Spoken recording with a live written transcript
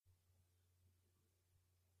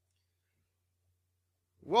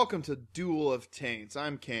Welcome to Duel of Taints.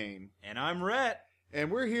 I'm Kane. And I'm Rhett. And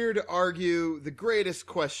we're here to argue the greatest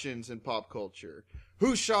questions in pop culture.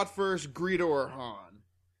 Who shot first, Greedo or Han?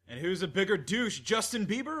 And who's a bigger douche, Justin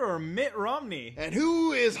Bieber or Mitt Romney? And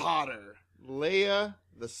who is hotter, Leia,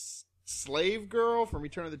 the slave girl from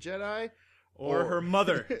Return of the Jedi? Or her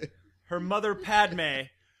mother, her mother Padme,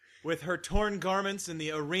 with her torn garments in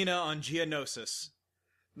the arena on Geonosis?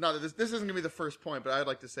 No, this isn't going to be the first point, but I'd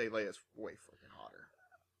like to say Leia's way fucking hotter.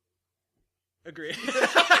 Agreed.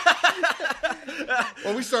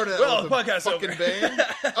 Well, we started Well, with a podcast fucking over. bang.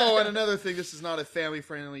 Oh, and another thing, this is not a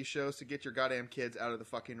family-friendly show, so get your goddamn kids out of the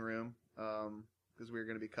fucking room, because we're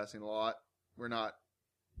going to be cussing a lot. We're not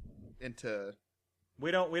into...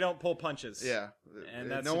 We don't pull punches. Yeah.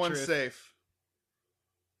 And that's no the one's truth. safe.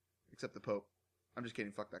 Except the Pope. I'm just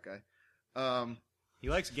kidding. Fuck that guy. He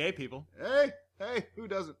likes gay people. Hey, who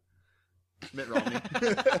doesn't? Mitt Romney.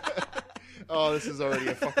 Oh, this is already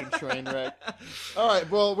a fucking train wreck. All right,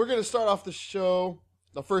 well, we're going to start off the show,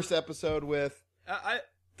 the first episode, with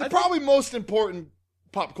probably most important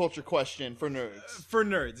pop culture question for nerds. For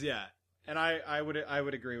nerds, yeah. And I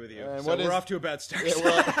would agree with you. And So we're off to a bad start. Yeah,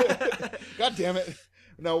 well, God damn it.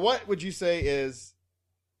 Now, what would you say is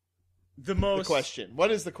the the question? What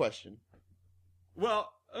is the question?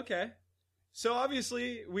 Well, okay. So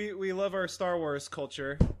obviously, we love our Star Wars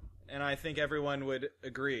culture, and I think everyone would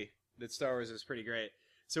agree that Star Wars is pretty great.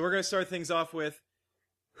 So we're going to start things off with,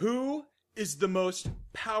 who is the most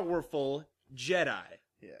powerful Jedi?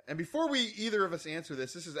 Yeah, and before we either of us answer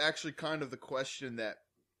this is actually kind of the question that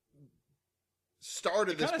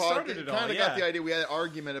started this podcast. It kind of got the idea. We had an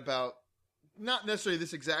argument about not necessarily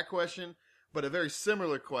this exact question, but a very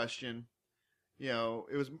similar question. You know,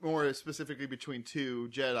 it was more specifically between two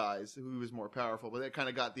Jedis, who was more powerful, but that kind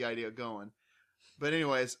of got the idea going. But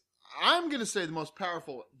anyways, I'm going to say the most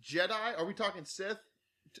powerful Jedi. Are we talking Sith?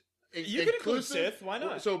 You can include Sith. Why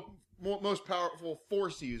not? So, most powerful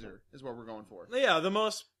Force user is what we're going for. Yeah, the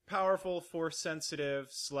most powerful, Force-sensitive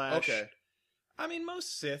 / Okay. I mean,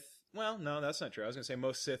 most Sith... Well, no, that's not true. I was going to say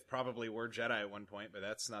most Sith probably were Jedi at one point, but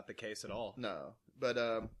that's not the case at all. No. But,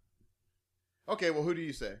 okay, well, who do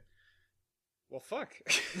you say? Well, fuck.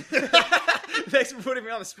 Thanks for putting me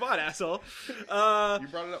on the spot, asshole. You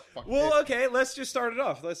brought it up. Fuck Well, it. okay, let's just start it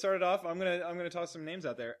off. I'm gonna toss some names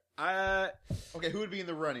out there. Okay, who would be in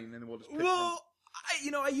the running, and then we'll just pick Well,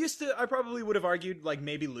 I probably would have argued like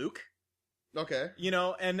maybe Luke. from... Okay. You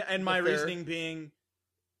know, and my Fair. reasoning being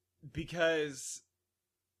because,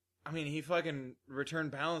 I mean, he fucking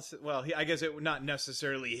returned balance. Well, I guess it not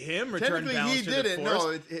necessarily him returned Technically, balance he to the didn't.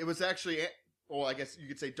 Force. No, it was actually... Well, I guess you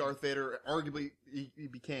could say Darth Vader. Arguably, he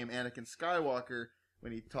became Anakin Skywalker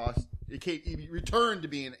when he tossed... He returned to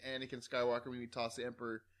being Anakin Skywalker when he tossed the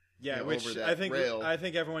Emperor which over that I think rail. I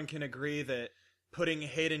think everyone can agree that putting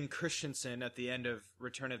Hayden Christensen at the end of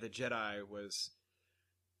Return of the Jedi was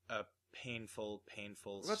a painful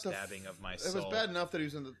stabbing of my soul. It was bad enough that he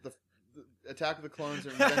was in the Attack of the Clones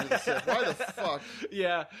and Revenge of the Sith. Why the fuck?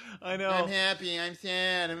 Yeah, I know. I'm happy, I'm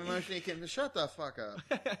sad, I'm emotionally... Shut the fuck up.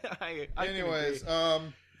 I Anyways,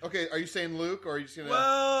 okay, are you saying Luke, or are you just gonna...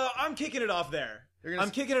 Well, I'm kicking it off there. You're gonna...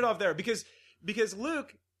 I'm kicking it off there because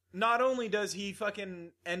Luke, not only does he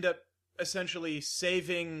fucking end up essentially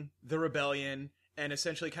saving the rebellion and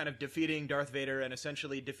essentially kind of defeating Darth Vader and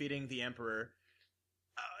essentially defeating the Emperor,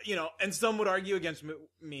 you know, and some would argue against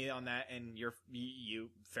me on that, and you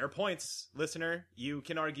fair points, listener. You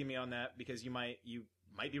can argue me on that because you might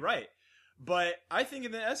be right. But I think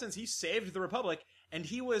in the essence, he saved the Republic, and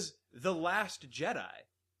he was the last Jedi.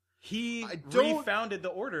 He refounded the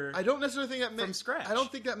Order. I don't necessarily think that makes... from scratch. I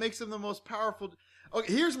don't think that makes him the most powerful...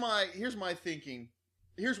 Okay, here's my thinking.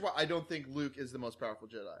 Here's why I don't think Luke is the most powerful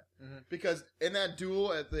Jedi. Mm-hmm. Because in that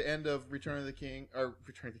duel at the end of Return of the King...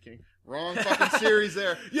 Wrong fucking series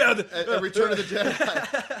there. Yeah. Return of the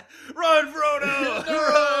Jedi. Run, Frodo! No!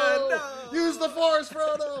 Run! No! Use the Force,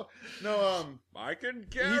 Frodo! No, I can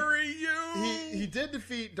carry you! He did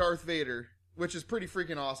defeat Darth Vader, which is pretty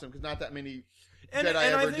freaking awesome, because not that many and Jedi I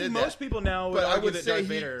ever think did most that. people now would But I argue would that say Darth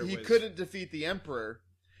Vader he was... couldn't defeat the Emperor.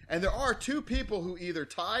 And there are two people who either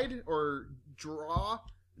tied or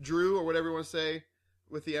drew, or whatever you want to say,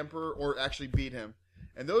 with the Emperor, or actually beat him.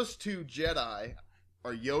 And those two Jedi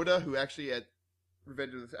are Yoda, who actually had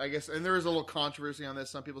Revenge of the... I guess, and there is a little controversy on this.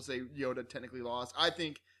 Some people say Yoda technically lost. I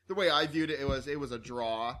think the way I viewed it, it was a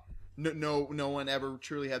draw. No one ever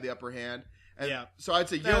truly had the upper hand. And yeah. So I'd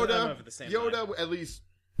say I don't know Yoda if at the same time. at least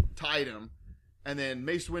tied him. And then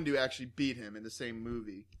Mace Windu actually beat him in the same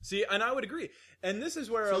movie. See, and I would agree. And this is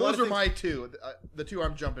where So a lot those of are my two. The two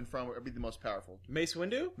I'm jumping from would be the most powerful. Mace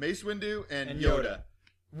Windu Mace Windu and Yoda. Yoda.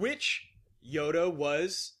 Which Yoda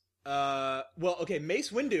was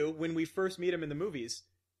Mace Windu, when we first meet him in the movies,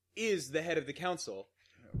 is the head of the council.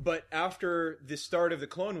 But after the start of the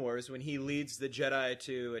Clone Wars, when he leads the Jedi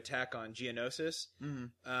to attack on Geonosis,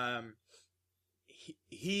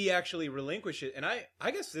 he actually relinquishes, and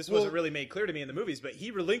I guess this wasn't really made clear to me in the movies, but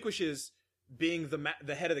he relinquishes being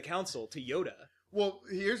the head of the council to Yoda. Well,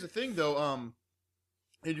 here's the thing, though.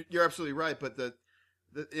 And you're absolutely right, but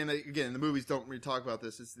and again, in the movies don't really talk about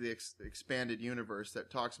this. It's the expanded universe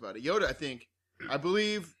that talks about it. Yoda, I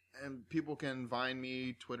believe, and people can Vine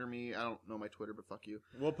me, Twitter me. I don't know my Twitter, but fuck you.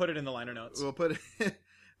 We'll put it in the liner notes. We'll put it.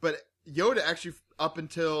 But Yoda actually, up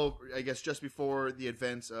until I guess just before the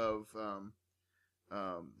events of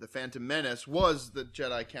the Phantom Menace, was the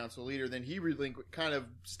Jedi Council leader. Then he relinquished, kind of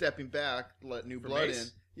stepping back, let new blood in.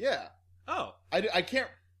 Yeah. Oh, I can't.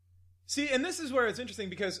 See, and this is where it's interesting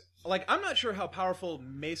because, like, I'm not sure how powerful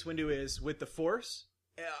Mace Windu is with the Force,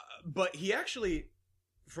 but he actually,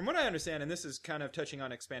 from what I understand, and this is kind of touching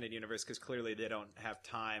on expanded universe because clearly they don't have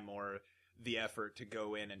time or the effort to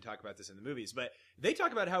go in and talk about this in the movies, but they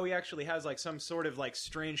talk about how he actually has, like, some sort of, like,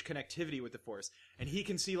 strange connectivity with the Force, and he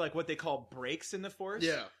can see, like, what they call breaks in the Force,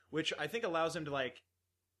 which I think allows him to, like,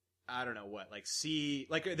 I don't know what, like, see,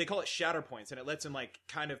 like, they call it shatter points, and it lets him, like,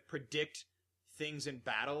 kind of predict things in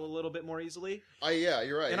battle a little bit more easily. Yeah,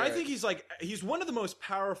 you're right. And I think he's one of the most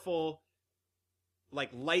powerful,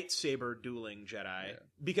 like, lightsaber dueling Jedi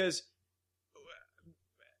because,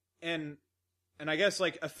 and I guess,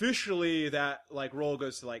 like, officially that, like, role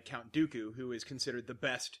goes to, like, Count Dooku, who is considered the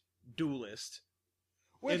best duelist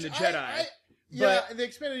in the Jedi. In the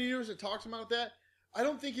expanded universe it talks about that. I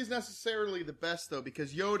don't think he's necessarily the best, though,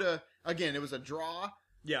 because Yoda, again, it was a draw.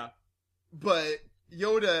 Yeah. But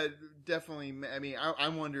Yoda definitely, I mean, I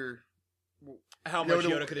wonder how much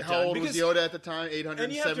Yoda could have done. How old was Yoda at the time? 870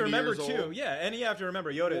 and you have to remember, years old? too, yeah, and you have to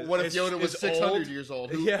remember Yoda. What if Yoda was 600 years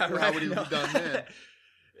old? How would he have done then?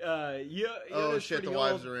 Oh, shit, the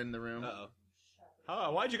wives are in the room.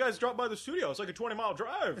 Uh-oh. Why'd you guys drop by the studio? It's like a 20-mile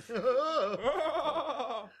drive.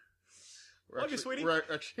 Love you, sweetie. We're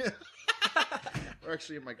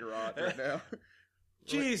actually in my garage right now.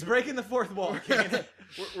 Jeez, breaking the fourth wall.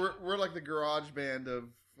 we're like the garage band of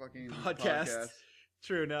fucking podcasts.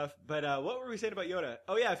 True enough. But what were we saying about Yoda?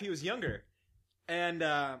 Oh yeah, if he was younger. And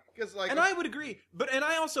and I would agree. And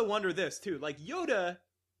I also wonder this too. Like, Yoda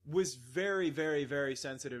was very, very, very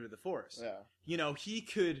sensitive to the Force. Yeah. You know, he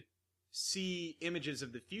could see images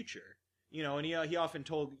of the future. You know, and he often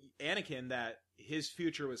told Anakin that his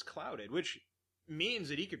future was clouded, which means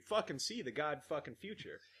that he could fucking see the god fucking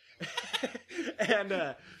future.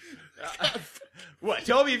 And what?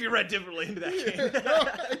 Tell me if you read differently into that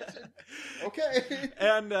game. Okay.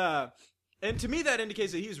 And to me that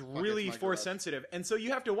indicates that he's really Force sensitive, and so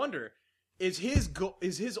you have to wonder: is his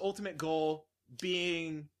ultimate goal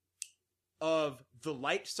being of the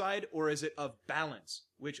light side, or is it of balance,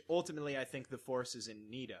 which ultimately I think the Force is in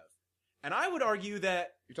need of? And I would argue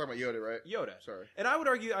that you're talking about Yoda, right? Yoda. Sorry. And I would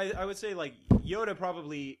argue, I would say, like, Yoda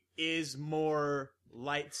probably is more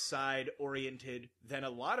light side oriented than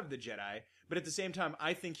a lot of the Jedi, but at the same time,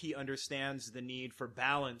 I think he understands the need for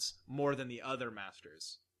balance more than the other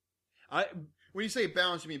masters. When you say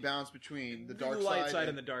balance, you mean balance between the dark side, light side,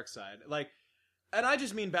 and the dark side. Like, and I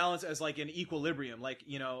just mean balance as like an equilibrium, like,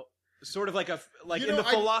 you know, sort of like the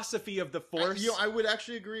philosophy of the Force. I would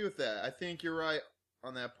actually agree with that. I think you're right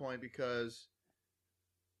on that point because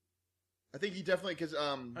I think he definitely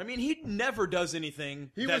I mean, he never does anything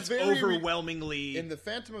that's overwhelmingly in the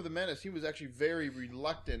Phantom of the Menace. He was actually very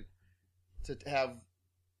reluctant to have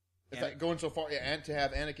going so far and to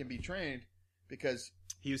have Anakin be trained because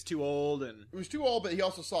he was too old, but he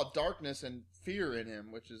also saw darkness and fear in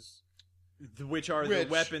him, which are the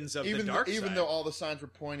weapons of the dark side. Even though all the signs were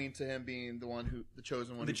pointing to him being the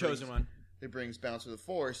chosen one, who brings balance to the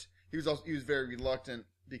Force. He was very reluctant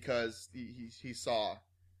because he saw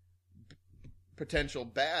potential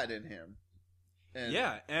bad in him. And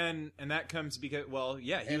that comes because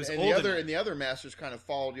he was old. And the other masters kind of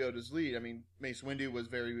followed Yoda's lead. I mean, Mace Windu was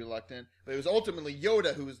very reluctant, but it was ultimately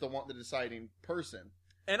Yoda who was the deciding person.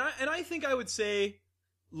 And I think I would say,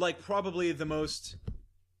 like, probably the most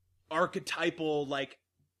archetypal, like,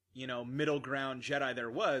 you know, middle ground Jedi there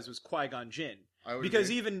was Qui-Gon Jinn. Because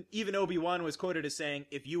agree. even Obi-Wan was quoted as saying,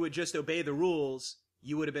 if you would just obey the rules,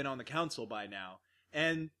 you would have been on the council by now.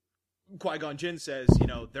 And Qui-Gon Jinn says, you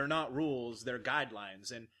know, they're not rules, they're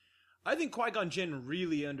guidelines. And I think Qui-Gon Jinn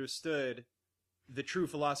really understood the true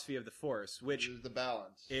philosophy of the Force, which is the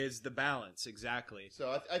balance. Is the balance, exactly.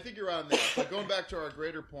 So I think you're on that. But going back to our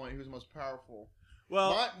greater point, who's most powerful?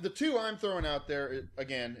 Well, the two I'm throwing out there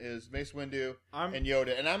again is Mace Windu I'm and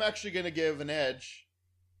Yoda, and I'm actually going to give an edge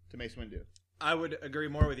to Mace Windu. I would agree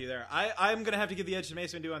more with you there. I'm going to have to give the edge to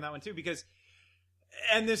Mace Windu on that one too, because,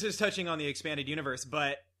 and this is touching on the expanded universe,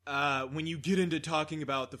 but when you get into talking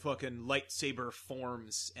about the fucking lightsaber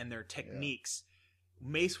forms and their techniques,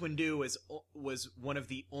 Mace Windu was one of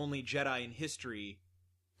the only Jedi in history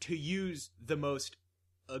to use the most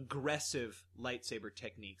aggressive lightsaber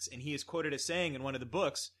techniques. And he is quoted as saying in one of the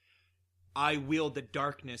books, "I wield the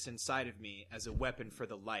darkness inside of me as a weapon for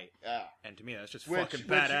the light." Yeah. And to me, that's just fucking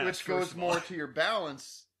badass. Which goes more to your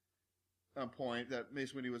balance point, that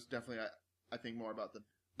Mace Windu was definitely, I think, more about the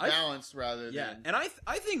balance rather than... And I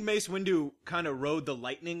think Mace Windu kind of rode the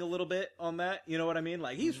lightning a little bit on that. You know what I mean?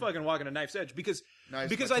 Like, he's fucking walking a knife's edge because I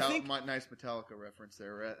think... Nice Metallica reference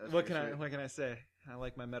there, right? What can I say? I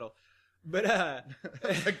like my metal. But,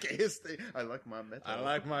 the gayest thing. I like my metal. I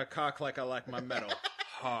like my cock like I like my metal.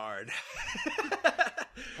 Hard.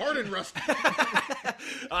 Hard and rusty.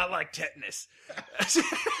 I like tetanus. I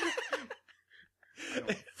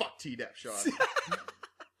don't fuck T-Dap shot.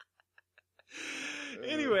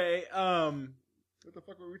 Anyway, what the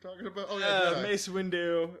fuck were we talking about? Oh yeah, Mace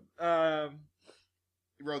Windu.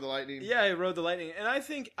 He rode the lightning. Yeah, he rode the lightning, and I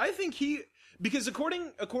think he, because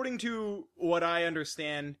according to what I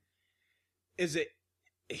understand, is that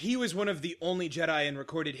he was one of the only Jedi in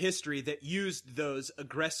recorded history that used those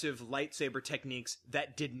aggressive lightsaber techniques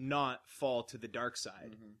that did not fall to the dark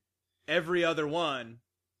side. Mm-hmm. Every other one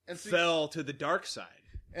fell to the dark side.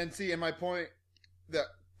 And my point, that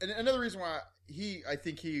and another reason why I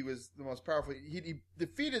think he was the most powerful, he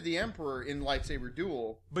defeated the Emperor in lightsaber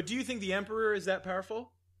duel. But do you think the Emperor is that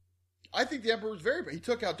powerful? I think the Emperor was he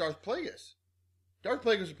took out Darth Plagueis. Darth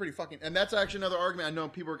Plagueis was pretty fucking, and that's actually another argument. I know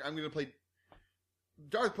I'm going to play.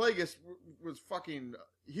 Darth Plagueis was fucking.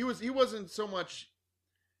 He wasn't so much.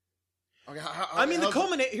 Okay,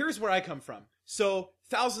 here's where I come from. So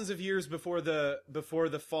thousands of years before the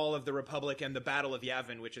fall of the Republic and the Battle of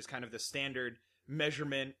Yavin, which is kind of the standard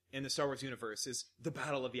measurement in the Star Wars universe, is the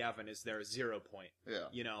Battle of Yavin is their 0 point. Yeah.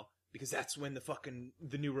 You know, because that's when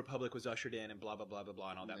the New Republic was ushered in and blah blah blah blah blah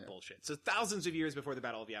and all that bullshit. So thousands of years before the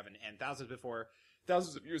Battle of Yavin and thousands of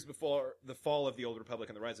years before the fall of the Old Republic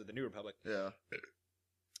and the rise of the New Republic. Yeah.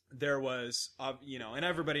 There was, and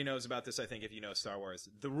everybody knows about this, I think, if you know Star Wars,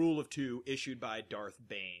 the Rule of Two issued by Darth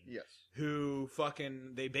Bane. Yes. Who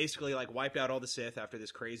they basically, wiped out all the Sith after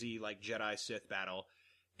this crazy, Jedi-Sith battle,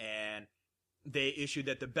 and they issued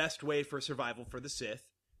that the best way for survival for the Sith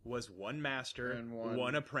was one master and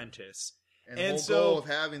one apprentice. And the whole goal of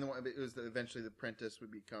having it was that eventually the apprentice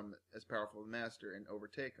would become as powerful as the master and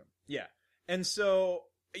overtake him. Yeah. And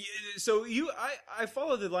I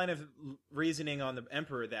follow the line of reasoning on the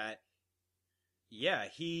Emperor that,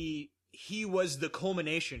 he was the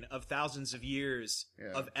culmination of thousands of years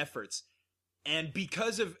of efforts. And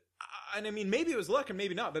because of, and I mean, maybe it was luck and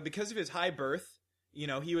maybe not, but because of his high birth,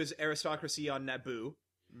 he was aristocracy on Naboo.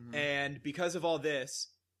 Mm-hmm. And because of all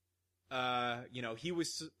this,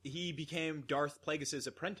 he became Darth Plagueis'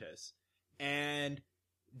 apprentice. And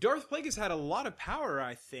Darth Plagueis had a lot of power,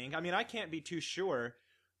 I think. I mean, I can't be too sure.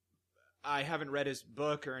 I haven't read his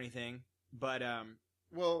book or anything, but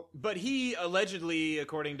but he allegedly,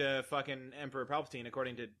 according to fucking Emperor Palpatine,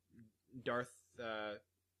 according to Darth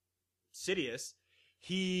Sidious,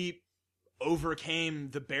 he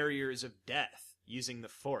overcame the barriers of death using the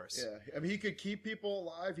Force. Yeah, I mean, he could keep people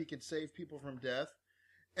alive. He could save people from death.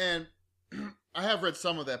 And I have read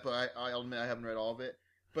some of that, but I'll admit I haven't read all of it.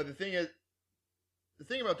 But the thing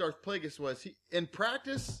about Darth Plagueis was in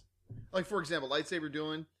practice, for example, lightsaber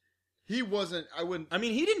dueling, he wasn't.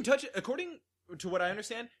 He didn't touch it. According to what I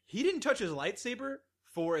understand, he didn't touch his lightsaber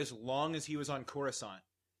for as long as he was on Coruscant.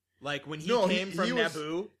 When he came from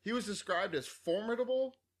Naboo, he was described as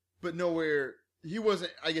formidable, but nowhere. He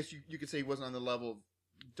wasn't. I guess you could say he wasn't on the level of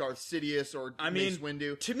Darth Sidious or Mace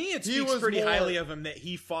Windu. To me, it speaks pretty highly of him that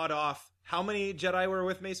he fought off. How many Jedi were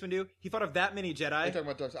with Mace Windu? He fought off that many Jedi.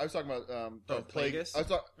 I was talking about Darth Plagueis.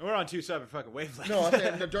 We're on two separate fucking wavelengths. No, I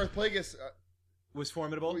think Darth Plagueis was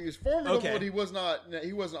formidable. He was formidable, but he was not.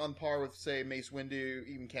 He wasn't on par with, say, Mace Windu,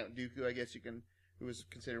 even Count Dooku. I guess who was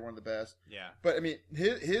considered one of the best. Yeah. But I mean,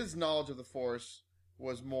 his knowledge of the Force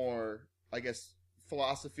was more, I guess,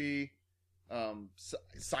 philosophy,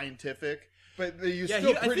 scientific. But he was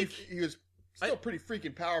still pretty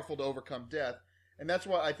freaking powerful to overcome death. And that's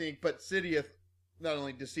why I think, but Sidious not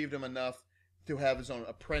only deceived him enough to have his own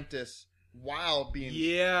apprentice while being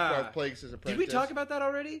Darth Plagueis' apprentice. Did we talk about that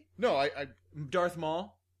already? No, I Darth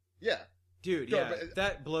Maul? Yeah. Dude,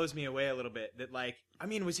 that blows me away a little bit. That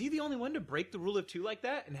was he the only one to break the Rule of Two like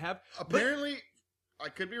that and have... Apparently, I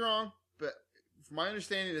could be wrong, but from my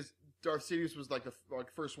understanding is Darth Sidious was like the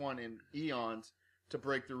first one in eons to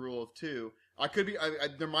break the rule of 2. I could be.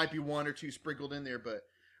 There might be 1 or 2 sprinkled in there, but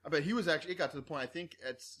I bet he was actually. It got to the point. I think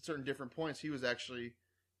at certain different points he was actually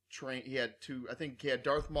trained. He had 2. I think he had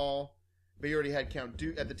Darth Maul, but he already had Count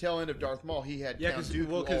Dooku. At the tail end of Darth Maul, he had Count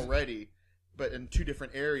Dooku already, but in 2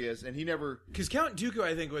 different areas, and he never. Because Count Dooku,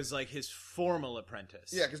 I think, was like his formal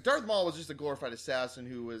apprentice. Yeah, because Darth Maul was just a glorified assassin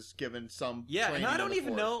who was given some. Yeah, and I don't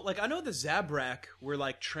even know. Like, I know the Zabrak were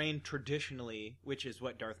like trained traditionally, which is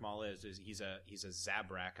what Darth Maul is. He's a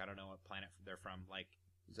Zabrak. I don't know what planet they're from, like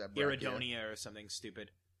Iridonia or something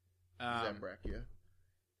stupid. Zabrakia.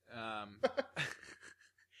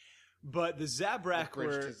 But the Zabrak Bridge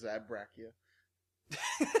were to Zabrakia.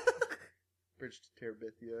 Bridge to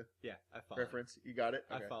Terabithia. Yeah, I followed. Reference. You got it.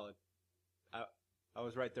 Okay. I followed. I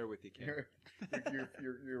was right there with you, Ken.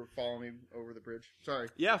 You're following me over the bridge. Sorry.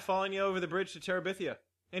 Yeah, following you over the bridge to Terabithia.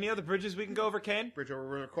 Any other bridges we can go over, Kane? Bridge over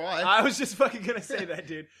River Kwai. I was just fucking gonna say that,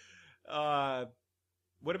 dude.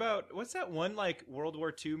 What's that one like World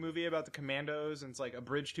War II movie about the commandos and it's like A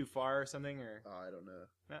Bridge Too Far or something? Or I don't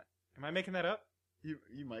know. Am I making that up? You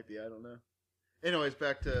might be. I don't know. Anyways,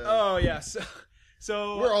 back to. Oh yeah.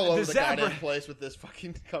 So we're all over the goddamn place with this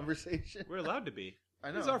fucking conversation. We're allowed to be. I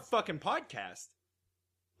know. This is our fucking podcast.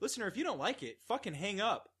 Listener, if you don't like it, fucking hang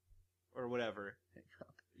up or whatever. Hang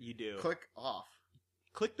up. You do. Click off.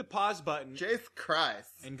 Click the pause button. Jesus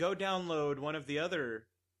Christ. And go download one of the other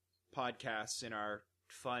podcasts in our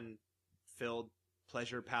fun-filled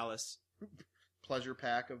pleasure palace. Pleasure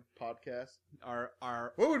pack of podcasts. Our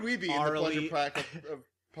what would we be in the pleasure pack of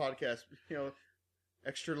podcasts? You know,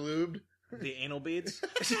 extra lubed. The anal beads.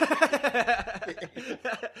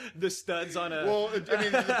 The studs on a. Well, I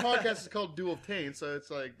mean, the podcast is called Duel of Taint, so it's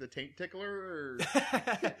like the taint tickler or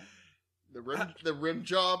the rim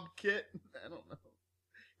job kit. I don't know.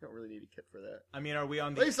 You don't really need a kit for that. I mean, are we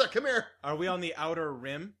on the Lisa? Come here. Are we on the outer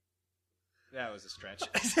rim? That was a stretch.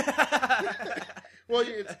 Well,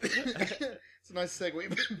 it's a nice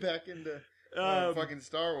segue back into fucking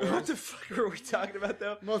Star Wars. What the fuck were we talking about,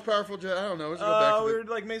 though? Most powerful Jedi. I don't know. Let's go back to we were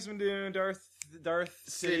like Mace Windu, Darth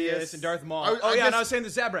Sidious, and Darth Maul. I and I was saying the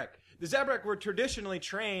Zabrak. The Zabrak were traditionally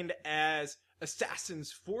trained as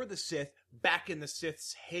assassins for the Sith back in the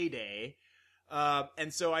Sith's heyday.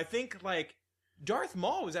 And so I think, like, Darth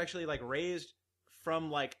Maul was actually, like, raised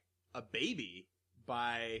from, like, a baby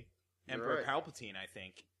by Emperor Palpatine, I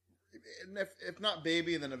think. And if not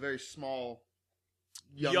baby, then a very small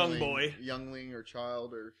youngling or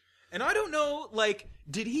child or. And I don't know, like,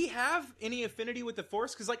 did he have any affinity with the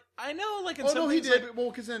Force? Because, like, I know, like, in some some he things, did. like, Well,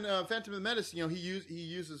 because in Phantom of the Menace, you know, he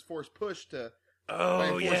uses Force push to. Oh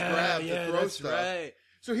Force grab to throw that's stuff. right.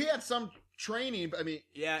 So he had some training, but I mean,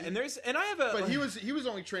 yeah, and I have a. But he was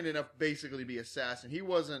only trained enough basically to be assassin. He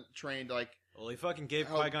wasn't trained like. Well, he fucking gave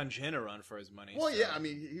Qui-Gon Jinn a run for his money. Well, so. yeah, I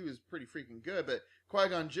mean, he was pretty freaking good, but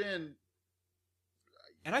Qui-Gon Jinn.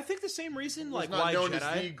 And I think the same reason, was like, not why known Jedi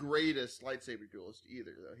as the greatest lightsaber duelist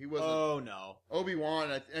either, though. He wasn't. Oh no,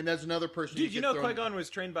 Obi-Wan, and there's another person. Dude, you know Qui-Gon was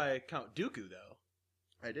trained by Count Dooku, though.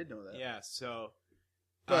 I did know that. Yeah, so.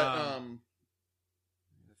 But where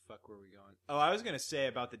the fuck were we going? Oh, I was gonna say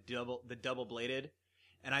about the double bladed,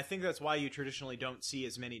 and I think that's why you traditionally don't see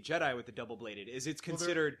as many Jedi with the double bladed. Is it's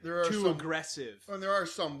considered too aggressive? And there are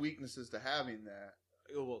some weaknesses to having that.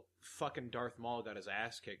 Well, fucking Darth Maul got his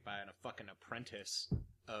ass kicked by a fucking apprentice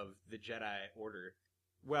of the Jedi Order.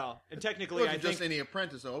 Well, and technically, I think just any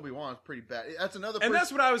apprentice. Obi-Wan is pretty bad. That's another. And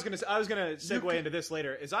that's what I was gonna. I was gonna segue into this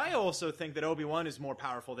later. Is I also think that Obi-Wan is more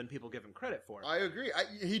powerful than people give him credit for. I agree.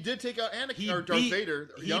 He did take out Anakin or Darth Vader.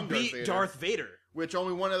 He beat Darth Vader, which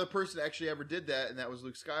only one other person actually ever did that, and that was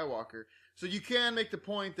Luke Skywalker. So you can make the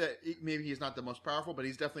point that maybe he's not the most powerful, but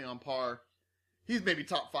he's definitely on par. He's maybe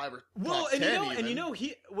top 5 or top 10 even.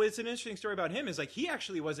 He. What's an interesting story about him is like he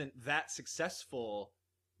actually wasn't that successful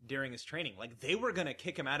during his training. Like they were gonna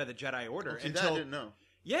kick him out of the Jedi Order until. That I didn't know.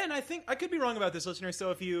 Yeah, and I think I could be wrong about this, listener. So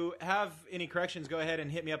if you have any corrections, go ahead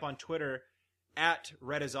and hit me up on Twitter at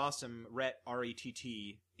Rhett is awesome. Rhett RETT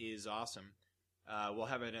is awesome. We'll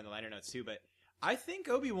have it in the liner notes too. But I think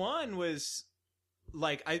Obi-Wan was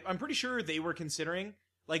like I'm pretty sure they were considering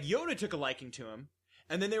like Yoda took a liking to him.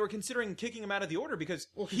 And then they were considering kicking him out of the Order because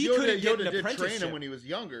he couldn't get an apprenticeship. Yoda did train him when he was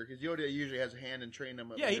younger, because Yoda usually has a hand in training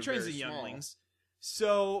him. Yeah, he trains the younglings.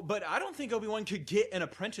 So, but I don't think Obi-Wan could get an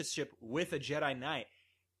apprenticeship with a Jedi Knight.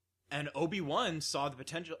 And Obi-Wan saw the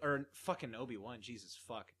potential, or fucking Obi-Wan, Jesus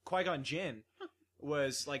fuck. Qui-Gon Jinn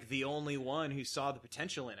was like the only one who saw the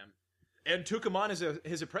potential in him. And took him on as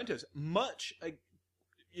his apprentice, much,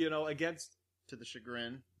 against... To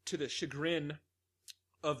the chagrin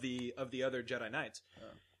of the other Jedi Knights.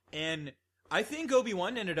 Oh. And I think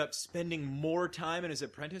Obi-Wan ended up spending more time in his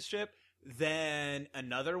apprenticeship than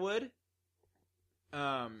another would.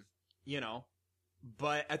 You know,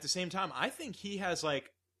 but at the same time, I think he has like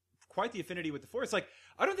quite the affinity with the Force. Like,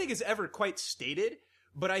 I don't think it's ever quite stated,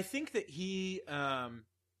 but I think that he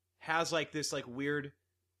has like this like weird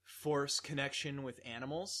Force connection with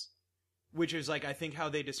animals, which is like I think how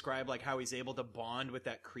they describe like how he's able to bond with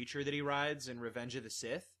that creature that he rides in Revenge of the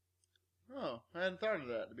Sith. Oh, I hadn't thought of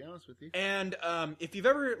that, to be honest with you. And if you've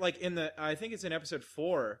ever like I think it's in episode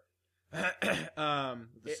 4, The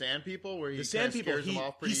Sand People, where he the Sand People, scares them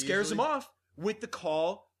off pretty he scares easily? them off with the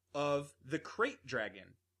call of the Crate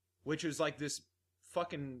Dragon, which is like this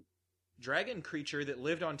fucking dragon creature that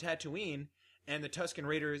lived on Tatooine, and the Tusken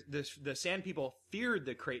Raiders, the Sand People, feared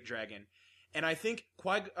the Crate Dragon. And I think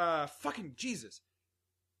fucking Jesus,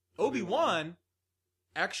 Obi-Wan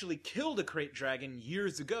actually killed a Crate Dragon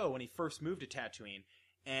years ago when he first moved to Tatooine.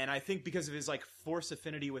 And I think because of his like Force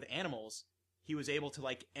affinity with animals, he was able to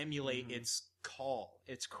like emulate its call,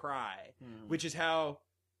 its cry, which is how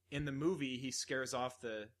in the movie he scares off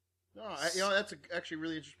the. No, that's actually a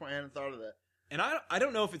really interesting point. I hadn't thought of that. And I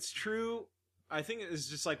don't know if it's true. I think it's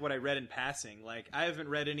just like what I read in passing. Like I haven't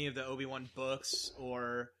read any of the Obi-Wan books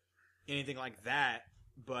or anything like that,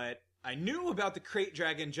 but I knew about the Crate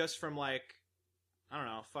Dragon just from like, I don't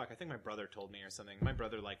know, I think my brother told me or something. My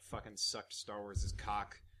brother like fucking sucked Star Wars'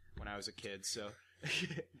 cock when I was a kid, so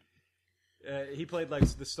he played like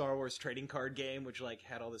the Star Wars trading card game, which like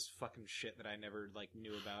had all this fucking shit that I never like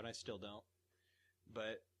knew about. I still don't.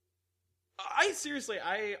 But I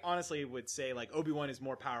honestly would say like Obi-Wan is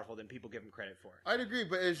more powerful than people give him credit for. I'd agree,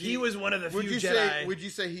 but He was one of the few Jedi. Would you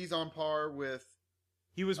say he's on par with?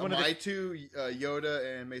 He was one of the two,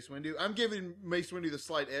 Yoda and Mace Windu. I'm giving Mace Windu the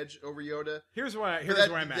slight edge over Yoda. Here's where I'm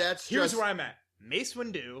at. Here's where I'm at. Mace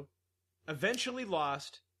Windu eventually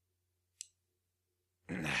lost.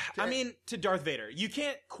 I mean, to Darth Vader. You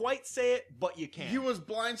can't quite say it, but you can. He was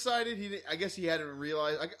blindsided. I guess he hadn't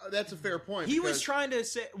realized. That's a fair point. He was trying to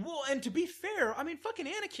say, well, and to be fair, I mean, fucking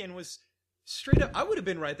Anakin was straight up. I would have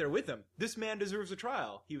been right there with him. This man deserves a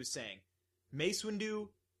trial. He was saying, Mace Windu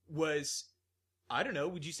was. I don't know.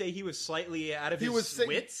 Would you say he was slightly out of his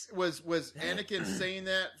wits? Was Anakin saying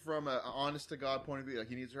that from an honest to God point of view? Like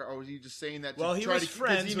he needs her, or was he just saying that? Well, he was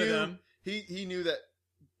friends with him. He knew that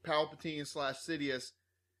Palpatine / Sidious,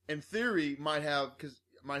 in theory, might have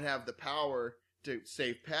the power to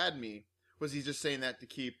save Padme. Was he just saying that to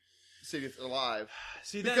keep Sidious alive?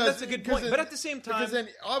 See, that's a good point. But at the same time, because then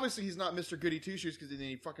obviously he's not Mr. Goody Two Shoes, because then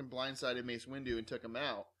he fucking blindsided Mace Windu and took him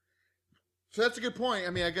out. So that's a good point. I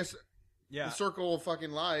mean, I guess. Yeah. The circle of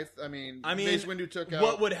fucking life. I mean, Mace Windu took out.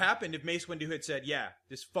 What would happen if Mace Windu had said, yeah,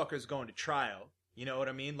 this fucker's going to trial? You know what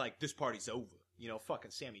I mean? Like, this party's over. You know,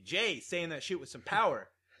 fucking Sammy J saying that shit with some power.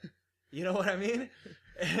 You know what I mean?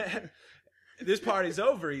 This party's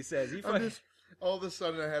over, he says. All of a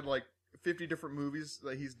sudden, I had like 50 different movies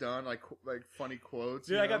that he's done, like funny quotes.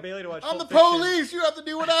 Dude, I got Bailey to watch I'm Pulp the Fiction. police! You have to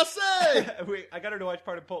do what I say! Wait, I got her to watch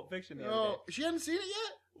part of Pulp Fiction the other day. She hadn't seen it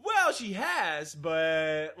yet? Well, she has,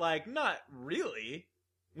 but, like, not really.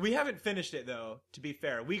 We haven't finished it, though, to be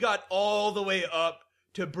fair. We got all the way up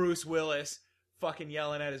to Bruce Willis fucking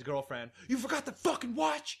yelling at his girlfriend. You forgot the fucking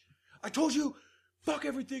watch! I told you, fuck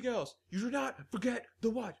everything else. You do not forget the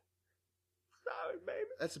watch. Sorry, baby.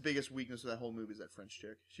 That's the biggest weakness of that whole movie is that French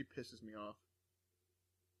chick. She pisses me off.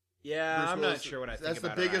 Yeah, Bruce I'm Willis, not sure what I think about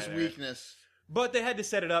That's the biggest her weakness. But they had to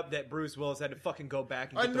set it up that Bruce Willis had to fucking go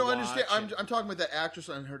back and get the watch. I understand. I'm talking about that actress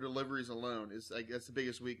and her deliveries alone. Is like that's the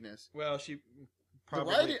biggest weakness. Well, she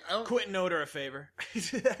probably couldn't note her a favor.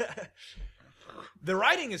 The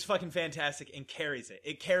writing is fucking fantastic and carries it.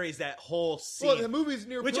 It carries that whole scene. Well, the movie's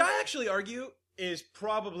near which I actually argue is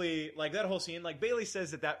probably like that whole scene. Like Bailey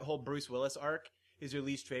says that whole Bruce Willis arc is her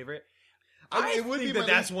least favorite. I think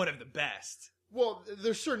that's one of the best. Well,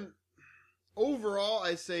 there's certain. Overall,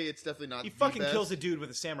 I say it's definitely not. He fucking kills a dude with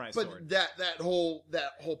a samurai sword. But that whole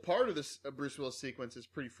part of this Bruce Willis sequence is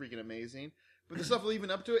pretty freaking amazing. But the stuff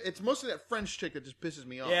leading up to it, it's mostly that French chick that just pisses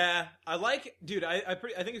me off. Yeah, I like, dude. I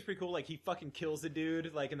think it's pretty cool. Like he fucking kills the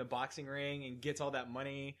dude like in the boxing ring and gets all that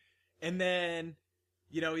money, and then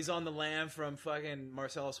he's on the lam from fucking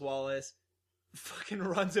Marcellus Wallace, fucking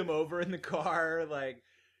runs him over in the car, like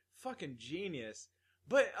fucking genius.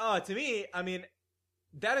 But to me, I mean.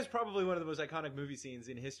 That is probably one of the most iconic movie scenes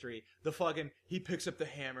in history. The fucking, he picks up the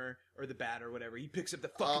hammer, or the bat, or whatever. He picks up the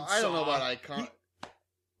fucking saw. I don't know about iconic.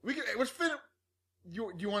 Let's fit.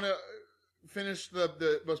 You want to finish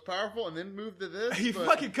the most powerful and then move to this. He but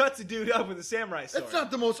fucking cuts a dude up with a samurai sword. That's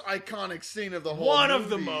not the most iconic scene of the whole One movie. of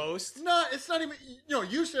the most. It's not even...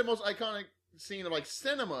 You said most iconic scene of, like,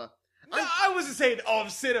 cinema. No, I wasn't saying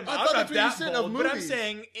of cinema. I I'm thought not that's what you that said, bold, of but I'm movies.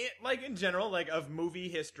 saying, like, in general, like, of movie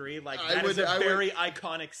history, like, I that is would- a I would- very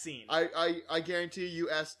iconic scene. I guarantee you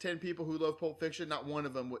ask 10 people who love Pulp Fiction, not one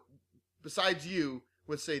of them would, besides you,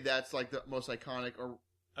 would say that's, like, the most iconic or...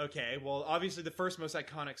 Okay, well, obviously the first most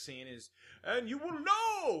iconic scene is, and you will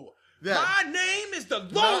know, That. my name is the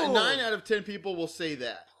Lord! 9 out of 10 people will say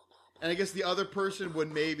that. And I guess the other person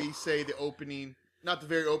would maybe say the opening, not the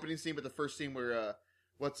very opening scene, but the first scene where,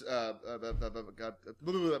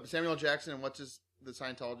 Samuel L. Jackson and the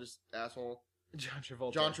Scientologist asshole? John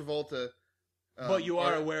Travolta. John Travolta. But you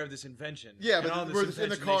are aware of this invention. Yeah, And but on this we're in the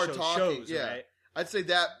invention, car they show talking, shows, yeah. right? I'd say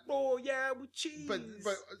that, Oh, yeah, with cheese. but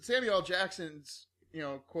Samuel L. Jackson's,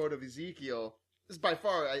 quote of Ezekiel is by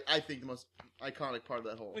far, I think, the most iconic part of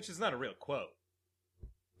that whole. Which is not a real quote.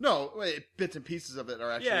 No, wait, bits and pieces of it are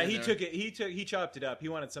actually. Yeah, in he there. took it. He chopped it up. He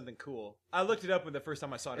wanted something cool. I looked it up when the first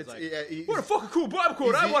time I saw it. I was like, yeah, "What a fucking cool Bible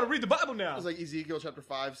quote! I Eze- want to read the Bible now." It was like Ezekiel chapter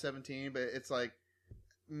 5:17, but it's like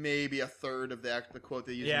maybe a third of the quote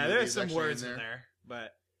they use. yeah, in the movie there's is some actually words in there,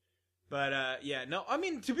 but yeah, no. I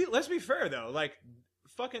mean, let's be fair though. Like,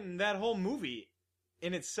 fucking that whole movie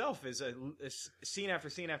in itself is a scene after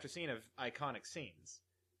scene after scene of iconic scenes.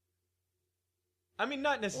 I mean,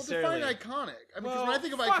 not Well, necessarily. define iconic. I mean, because Well, when I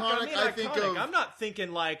think of fuck, iconic, I think iconic. of. I'm not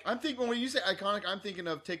thinking like. I'm thinking when you say iconic, I'm thinking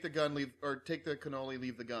of take the gun, leave, or take the cannoli,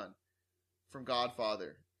 leave the gun, from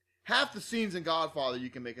Godfather. Half the scenes in Godfather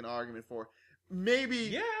you can make an argument for. Maybe,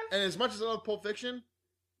 Yeah. And as much as I love Pulp Fiction,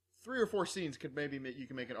 3 or 4 scenes could maybe you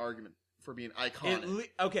can make an argument for being iconic.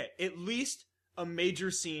 At least a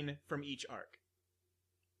major scene from each arc.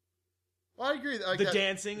 Well, I agree. Like The that,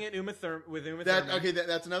 dancing at with Uma that Thurman. okay,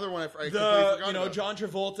 that's another one. I completely The forgot about. John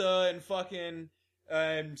Travolta and fucking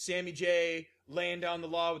Sammy J laying down the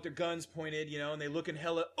law with their guns pointed, and they looking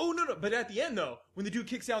hella. Oh no! But at the end though, when the dude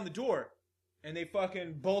kicks down the door, and they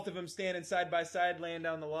fucking both of them standing side by side laying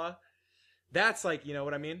down the law, that's like, you know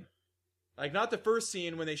what I mean? Like, not the first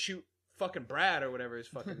scene when they shoot fucking Brad or whatever his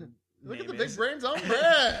fucking Look name at the is. big brains on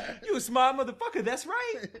Brad. You a smart motherfucker. That's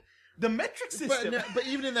right. The metric system. But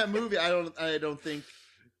even in that movie, I don't think.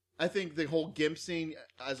 I think the whole Gimp scene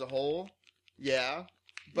as a whole, yeah.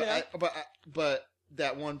 But Yeah. but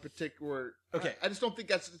that one particular. Okay. I just don't think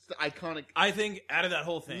that's the iconic. I think out of that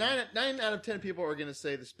whole thing, 9 out of 10 people are going to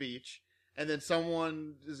say the speech, and then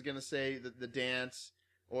someone is going to say the dance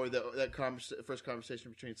or first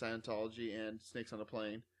conversation between Scientology and Snakes on a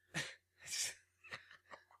Plane.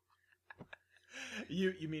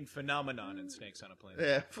 You mean Phenomenon and Snakes on a Plane.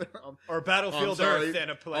 Yeah. Or Battlefield Oh, I'm sorry. Earth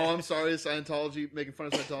and a plane. Oh, I'm sorry, Scientology making fun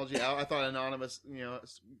of Scientology out. I thought Anonymous,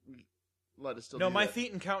 let us still. No, do my that.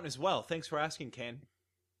 Thetan count as well. Thanks for asking, Kane.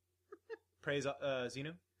 Praise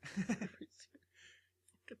Xenu.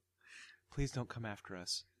 Please don't come after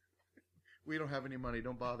us. We don't have any money.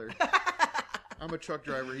 Don't bother. I'm a truck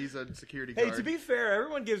driver. He's a security Hey, guard. to be fair,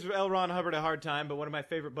 everyone gives L. Ron Hubbard a hard time, but one of my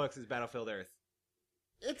favorite books is Battlefield Earth.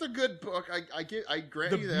 It's a good book. I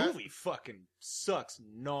grant The you that. movie fucking sucks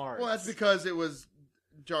nards. Well, that's because it was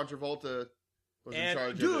John Travolta was in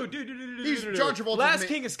charge of it. Dude. He's John Travolta's Last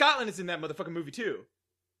King of Scotland is in that motherfucking movie too.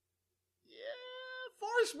 Yeah,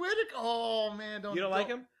 Forrest Whitaker. Oh man, You don't like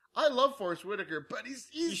him? I love Forrest Whitaker, but You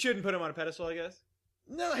he's shouldn't put him on a pedestal, I guess.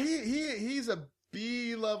 no, he's a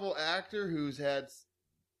B-level actor who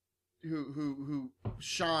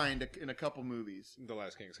shined in a couple movies. The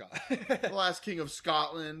Last King of Scotland. The Last King of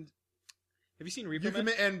Scotland. Have you seen Reaper Man?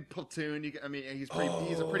 And Platoon.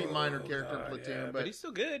 He's a pretty minor character in Platoon, yeah, but he's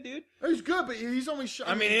still good, dude. he's good. But he's only shot.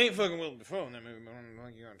 I mean, it ain't fucking Willem Dafoe in that movie. But I don't know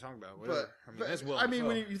what you're gonna talk about. Whatever. That's Willem Dafoe.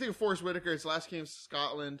 when you think of Forrest Whitaker, it's Last King of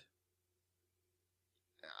Scotland.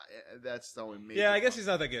 That's the only major. Yeah, I guess he's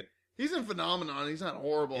not that good. He's in Phenomenon. He's not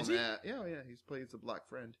horrible Is in he? that. Yeah, he's played a black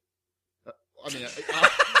friend.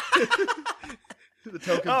 The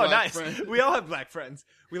token Oh, black nice. friend. We all have black friends.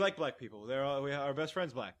 We like black people. Our best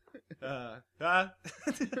friend's black.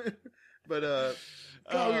 But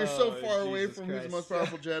you're so Oh, far away Jesus from who's the Christ. most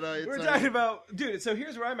powerful Jedi. It's We're not talking even- about, dude. So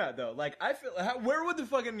here's where I'm at, though. Like, I feel, where would the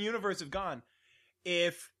fucking universe have gone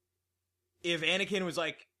if Anakin was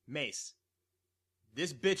like, Mace,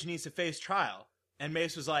 this bitch needs to face trial, and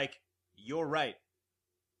Mace was like, you're right,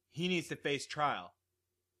 he needs to face trial.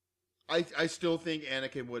 I still think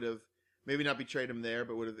Anakin would have maybe not betrayed him there,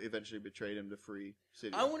 but would have eventually betrayed him to free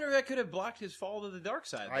Sidious. I wonder if that could have blocked his fall to the dark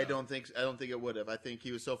side. I though. don't think it would have. I think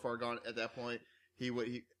he was so far gone at that point.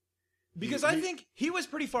 Because I think he was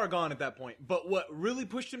pretty far gone at that point. But what really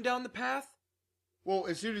pushed him down the path Well,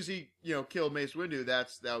 as soon as he, killed Mace Windu,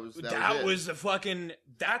 that was it.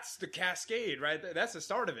 That's the cascade, right? That's the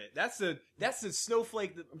start of it. That's the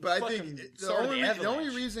snowflake that But I think the only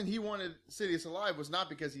reason he wanted Sidious alive was not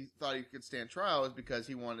because he thought he could stand trial, it was because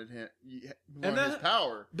he wanted his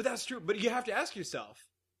power. But that's true. But you have to ask yourself.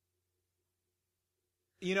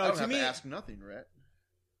 I don't have to ask nothing, Rhett.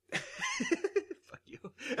 Fuck you.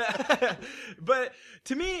 But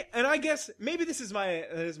to me, and I guess maybe this is my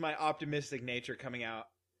optimistic nature coming out.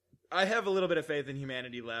 I have a little bit of faith in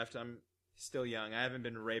humanity left. I'm still young. I haven't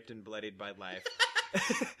been raped and bloodied by life.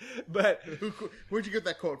 But where'd you get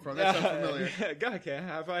that quote from? That sounds familiar. Okay,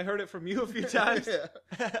 have I heard it from you a few times? Yeah.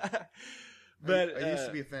 But I used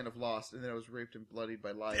to be a fan of Lost, and then I was raped and bloodied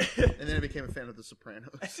by life, and then I became a fan of The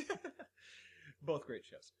Sopranos. Both great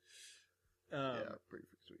shows. Yeah, pretty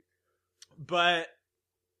sweet. But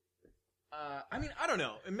I mean, I don't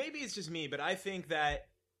know. Maybe it's just me, but I think that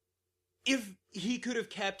if he could have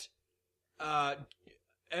kept Senator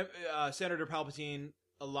Palpatine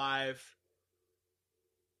alive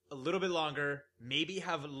a little bit longer, maybe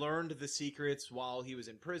have learned the secrets while he was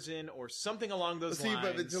in prison or something along those lines.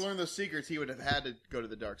 But to learn those secrets, he would have had to go to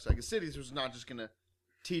the dark side. Because Sidious was not just going to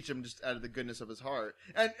teach him just out of the goodness of his heart.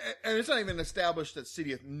 And it's not even established that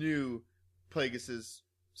Sidious knew Plagueis'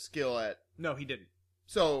 skill at... No, he didn't.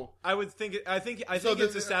 So... I think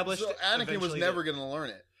it's established... So Anakin was never going to learn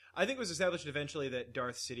it. I think it was established eventually that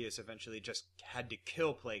Darth Sidious eventually just had to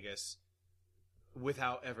kill Plagueis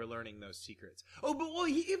without ever learning those secrets. Oh, but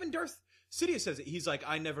even Darth Sidious says it. He's like,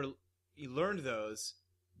 I never learned those,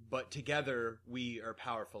 but together we are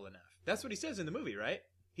powerful enough. That's what he says in the movie, right?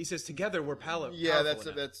 He says, together we're powerful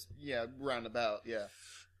enough. That's roundabout, yeah.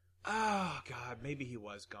 Oh, God, maybe he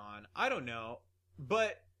was gone. I don't know.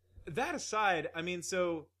 But that aside, I mean,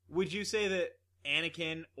 so would you say that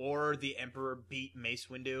Anakin or the Emperor beat Mace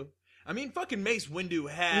Windu? I mean, fucking Mace Windu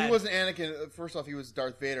had... He wasn't Anakin. First off, he was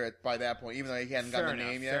Darth Vader by that point, even though he hadn't gotten the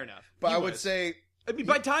name yet. Fair enough. But I would say... I mean,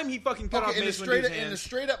 by the time he fucking cut off Mace Windu's hands... In a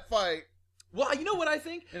straight-up fight... Well, you know what I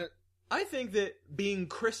think? I think that being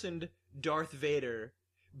christened Darth Vader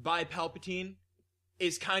by Palpatine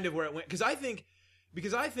is kind of where it went. Because I think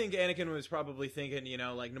Anakin was probably thinking,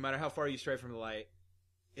 like, no matter how far you stray from the light,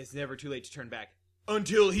 it's never too late to turn back.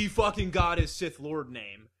 Until he fucking got his Sith Lord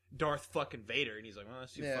name, Darth fucking Vader, and he's like, well,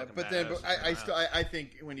 that's too fucking badass. I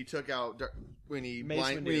think when he took out, when he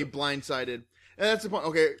blindsided, and that's the point.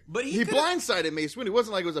 Okay, but he blindsided Mace Windu. It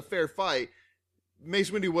wasn't like it was a fair fight.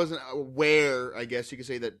 Mace Windu wasn't aware, I guess you could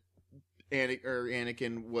say, that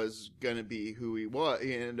Anakin was gonna be who he was.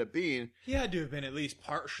 He ended up being. He had to have been at least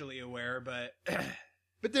partially aware, but.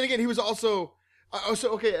 But then again, he was also.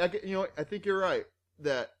 Okay, I think you're right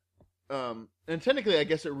that. And technically, I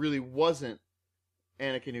guess it really wasn't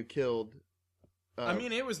Anakin who killed. I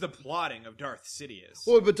mean, it was the plotting of Darth Sidious.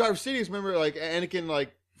 Well, but Darth Sidious, remember, like Anakin,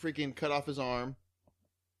 like freaking cut off his arm,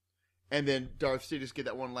 and then Darth Sidious get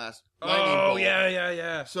that one last lightning bolt.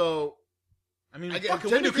 Yeah. So, I mean,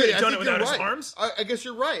 Windu could have done it without his arms. I guess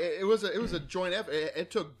you're right. It was a joint effort.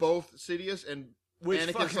 It took both Sidious and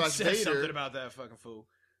Anakin / says Vader. Something about that fucking fool.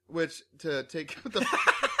 Which to take the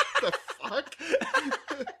fuck.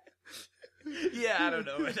 Yeah, I don't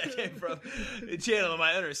know where that came from. Channel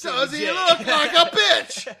my inner Does he look like a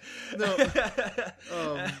bitch?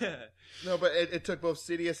 No, but it took both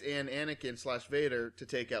Sidious and Anakin / Vader to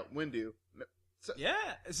take out Windu. So, yeah,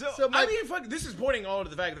 I mean, this is pointing all to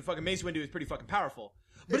the fact that fucking Mace Windu is pretty fucking powerful.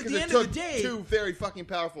 But at the end of the day, two very fucking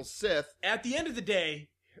powerful Sith. At the end of the day,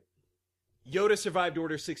 Yoda survived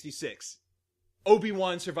Order 66.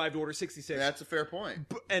 Obi-Wan survived Order 66. That's a fair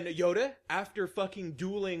point. And Yoda, after fucking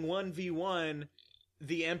dueling 1v1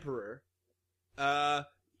 the Emperor,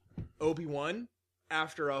 Obi-Wan,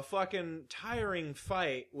 after a fucking tiring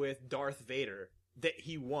fight with Darth Vader, that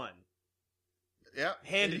he won. Yeah,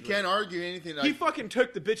 handedly. You can't argue anything. He fucking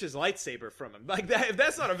took the bitch's lightsaber from him. Like that. If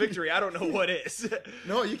that's not a victory, I don't know what is.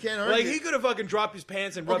 No, you can't argue. Like he could have fucking dropped his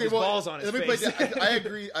pants and rubbed his balls on his face.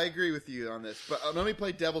 I agree with you on this, but let me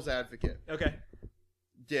play devil's advocate. Okay.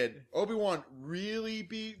 Did Obi-Wan really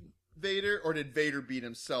beat Vader, or did Vader beat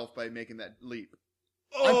himself by making that leap?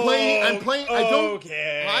 I'm playing.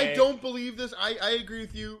 I don't believe this. I agree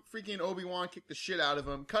with you. Freaking Obi-Wan kicked the shit out of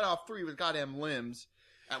him, cut off 3 of his goddamn limbs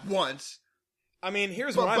at once. I mean,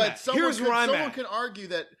 here's where I'm at. Someone can argue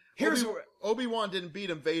that Obi-Wan didn't beat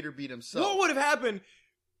him, Vader beat himself. What would have happened?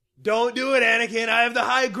 Don't do it, Anakin. I have the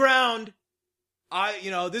high ground.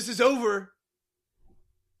 This is over.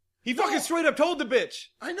 He fucking straight up told the bitch.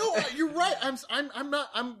 I know, you're right.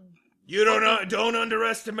 You don't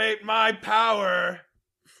underestimate my power.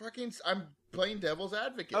 I'm playing devil's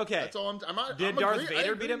advocate. Okay. That's all I'm not. Did I'm Darth agree-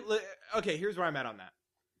 Vader I beat agree. him? Okay, here's where I'm at on that.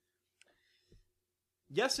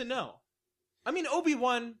 Yes and no. I mean,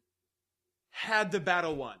 Obi-Wan had the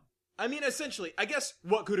battle won. I mean, essentially, I guess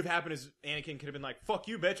what could have happened is Anakin could have been like, fuck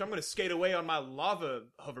you, bitch, I'm going to skate away on my lava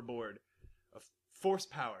hoverboard of force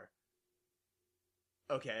power.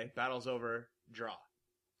 Okay, battle's over, draw.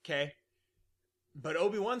 Okay? But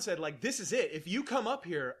Obi-Wan said, like, this is it. If you come up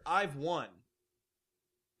here, I've won.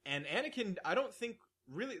 And Anakin, I don't think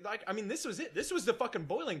really, like, I mean, this was it. This was the fucking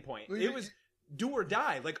boiling point. Well, It was do or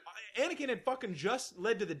die. Like, Anakin had fucking just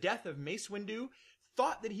led to the death of Mace Windu,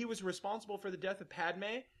 thought that he was responsible for the death of Padme.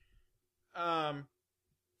 I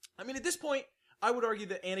mean, at this point, I would argue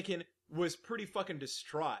that Anakin was pretty fucking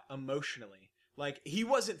distraught emotionally. Like, he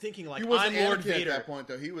wasn't thinking like, He wasn't I'm Lord Anakin Vader. at that point,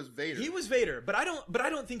 though. He was Vader. He was Vader, but I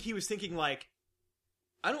don't think he was thinking like,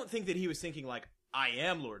 I don't think that he was thinking like, I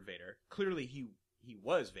am Lord Vader. Clearly he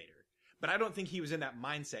was Vader, but I don't think he was in that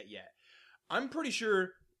mindset yet. I'm pretty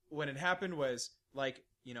sure when it happened was like,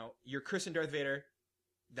 you know, you're christened Darth Vader.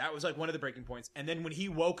 That was like one of the breaking points. And then when he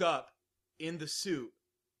woke up in the suit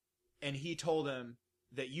and he told him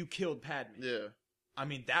that you killed Padme. Yeah. I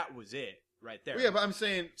mean, that was it right there. Well, yeah, but I'm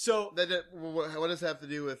saying So, that what does that have to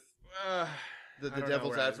do with the I don't know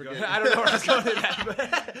devil's where I was advocate? going. I don't know where I was going with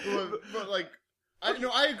that. but like,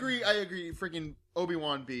 I agree. Freaking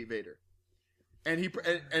Obi-Wan beat Vader, and he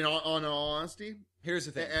and on all honesty, Here's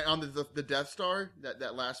the thing. and on the Death Star,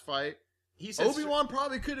 that last fight, He said Obi-Wan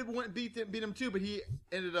probably could have beat him too, but he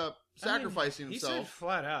ended up sacrificing He himself. said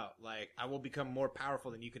flat out, like, I will become more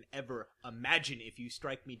powerful than you can ever imagine if you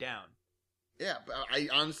strike me down. Yeah, but I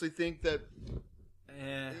honestly think that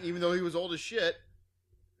Eh. even though he was old as shit,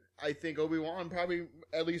 I think Obi-Wan probably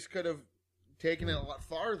at least could have taken it a lot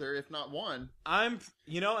farther, if not won. And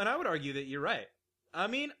I would argue that you're right. I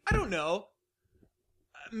mean, I don't know.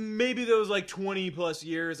 Maybe those, like, 20 plus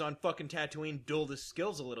years on fucking Tatooine dulled his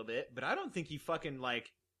skills a little bit, but I don't think he fucking,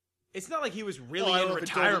 like, it's not like he was really Well, in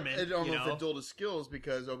retirement. I don't you know if know? it dulled his skills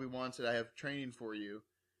because Obi-Wan said, "I have training for you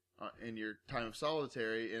in your time of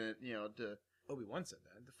solitary," and Obi-Wan said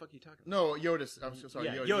that. The fuck are you talking about? No, Yoda. I'm so sorry.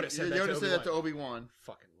 Yeah, Yoda, Yoda said that to Obi-Wan.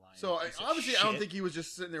 Fucking lying. So piece of obviously, I shit. don't think he was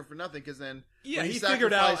just sitting there for nothing. Because then, Yeah, when he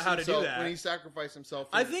figured out sacrificed how to do himself- that. When he sacrificed himself,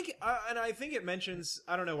 I think it mentions,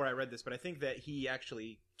 I don't know where I read this, but I think that he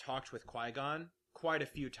actually talked with Qui-Gon quite a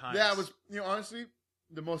few times. that was, honestly,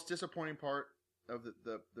 the most disappointing part of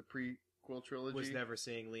the prequel trilogy was never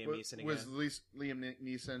seeing Liam Neeson again. Was at least Liam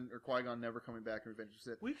Neeson or Qui-Gon never coming back in Revenge of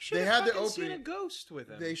the Sith. We should They have had the fucking seen opening- a ghost with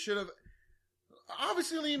him. They should have.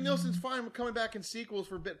 Obviously, Liam Neeson's fine with coming back in sequels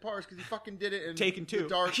for bit parts because he fucking did it in Taken two. The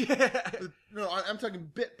Dark. No, I'm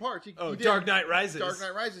talking bit parts. He did Dark Knight Rises. Dark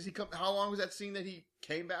Knight Rises. How long was that scene that he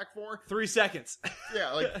came back for? 3 seconds.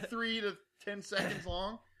 Yeah, like 3 to 10 seconds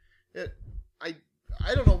long. I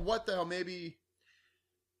don't know what the hell. Maybe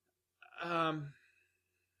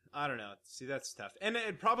I don't know. See, that's tough. And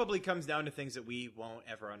it probably comes down to things that we won't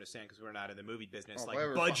ever understand because we're not in the movie business, like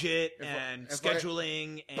whatever. budget If I- and if I-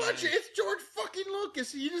 scheduling. And... budget. It's George fucking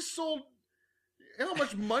Lucas. He just sold. You know how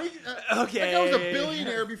much money? Okay. That guy was a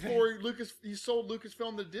billionaire before he sold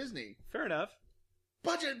Lucasfilm to Disney. Fair enough.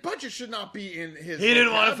 Budget should not be in his. He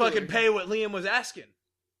didn't want to vocabulary. fucking pay what Liam was asking.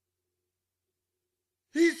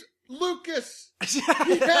 He's Lucas. He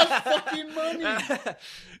has fucking money.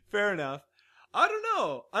 Fair enough. I don't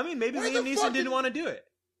know. I mean, maybe Why Liam the Neeson fucking- didn't want to do it.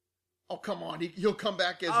 Oh, come on. He'll come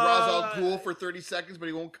back as Ra's al Ghul for 30 seconds, but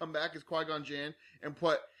he won't come back as Qui-Gon Jinn. And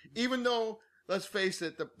even though, let's face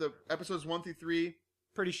it, the episodes 1 through 3,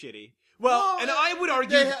 Pretty shitty. Well, and I would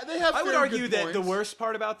argue, they have I would fair argue good that the points. worst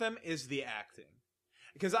part about them is the acting.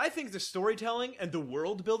 Because I think the storytelling and the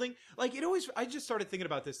world building, like it always, I just started thinking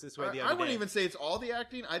about this way the other day. I wouldn't even say it's all the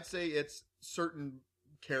acting. I'd say it's certain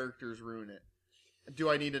characters ruin it.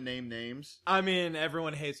 Do I need to name names? I mean,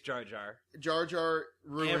 everyone hates Jar Jar. Jar Jar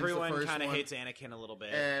ruins Everyone the first kind of one. hates Anakin a little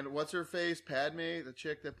bit. And what's her face? Padme, the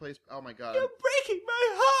chick that plays. Oh my god! You're breaking my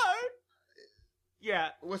heart. Yeah.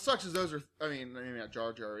 What sucks is those are. I mean, not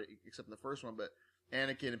Jar Jar, except in the first one, but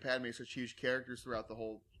Anakin and Padme are such huge characters throughout the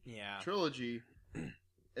whole Yeah. trilogy.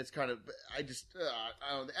 It's kind of. I just.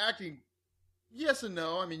 I don't know. The acting. Yes and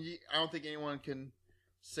no. I mean, I don't think anyone can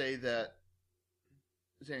say that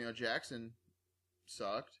Samuel Jackson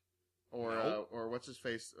sucked, or No. or what's his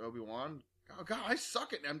face, Obi-Wan. Oh god, I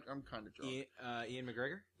suck at. I'm kind of drunk. Ian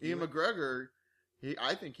McGregor. Ian McGregor,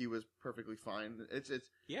 I think he was perfectly fine. It's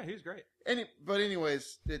Yeah, he was great. but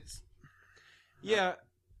anyways, it's Yeah.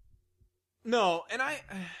 No, and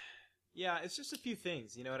yeah, it's just a few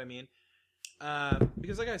things. You know what I mean?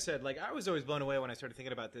 Because, like I said, like I was always blown away when I started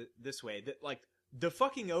thinking about this way. That like the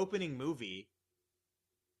fucking opening movie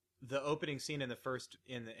the opening scene in the first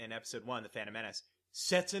in episode 1, The Phantom Menace,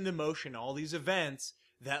 sets into motion all these events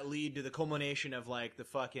that lead to the culmination of like the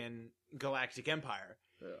fucking Galactic Empire.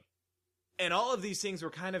 Yeah. And all of these things were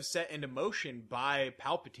kind of set into motion by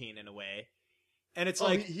Palpatine in a way. And it's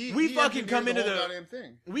like we fucking come into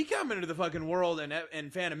we come into the fucking world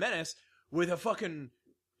and Phantom Menace with a fucking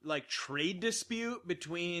like trade dispute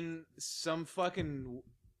between some fucking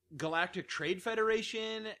Galactic Trade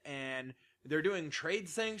Federation, and they're doing trade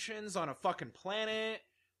sanctions on a fucking planet.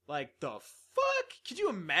 Like, the fuck? Could you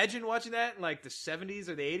imagine watching that in like the 70s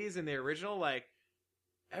or the 80s in the original? Like,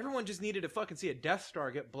 everyone just needed to fucking see a Death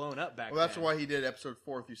Star get blown up back then. Well, that's why he did episode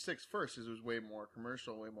 4 through 6 first, because it was way more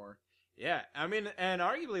commercial, way more. Yeah, I mean, and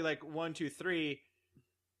arguably like 1, 2, 3.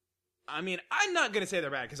 I mean, I'm not gonna say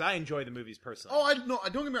they're bad because I enjoy the movies personally. Oh, I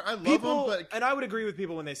don't get me wrong. I love them, but and I would agree with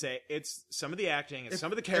people when they say it's some of the acting, it's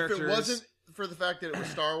some of the characters. If it wasn't for the fact that it was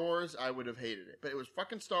Star Wars, I would have hated it. But it was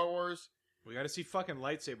fucking Star Wars. We got to see fucking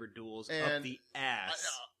lightsaber duels up the ass.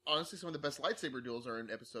 Honestly, some of the best lightsaber duels are in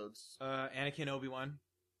episodes. Anakin, Obi-Wan,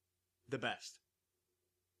 the best.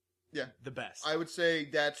 Yeah, the best. I would say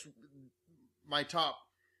that's my top.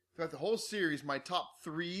 Throughout the whole series, my top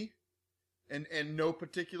 3, and no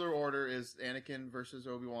particular order, is Anakin versus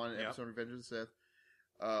Obi-Wan in episode Revenge of the Sith.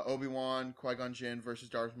 Obi-Wan, Qui-Gon Jinn versus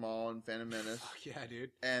Darth Maul in Phantom Menace. Fuck yeah, dude.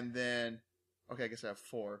 And then, okay, I guess I have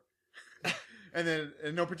 4. And then,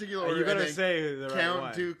 in no particular order, you better say the right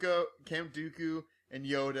one. Count Dooku, and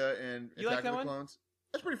Yoda in you Attack like of the Clones.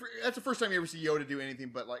 That's pretty. That's the first time you ever see Yoda do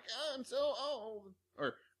anything but like, I'm so old,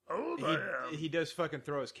 or old I am. He does fucking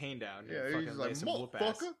throw his cane down. Yeah, he's like,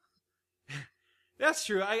 motherfucker. That's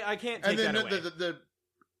true. I can't take that away. The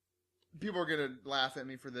people are gonna laugh at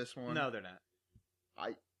me for this one. No, they're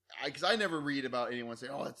not. Because I never read about anyone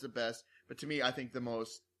saying, "Oh, that's the best." But to me, I think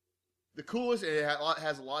the coolest, and it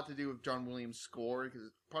has a lot to do with John Williams' score, because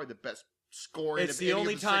it's probably the best score. It's the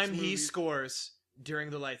only time he scores during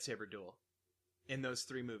the lightsaber duel in those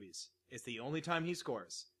 3 movies. It's the only time he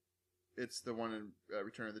scores. It's the one in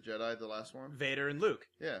Return of the Jedi, the last one. Vader and Luke.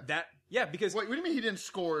 Yeah. Because wait, what do you mean he didn't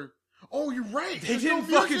score? Oh, you're right. They didn't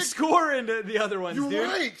fucking score into the other ones, dude. You're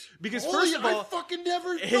right. Because first of all, I fucking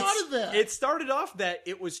never thought of that. It started off that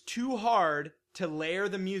it was too hard to layer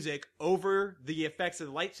the music over the effects of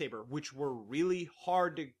the lightsaber, which were really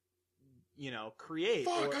hard to, create.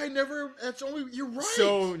 Fuck, you're right.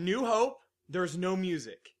 So, New Hope, there's no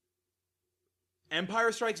music.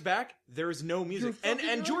 Empire Strikes Back, there's no music.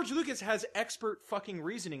 And George Lucas has expert fucking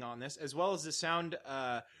reasoning on this, as well as the sound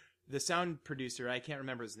producer. I can't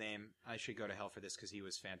remember his name. I should go to hell for this because he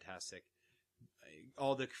was fantastic.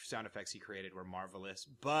 All the sound effects he created were marvelous.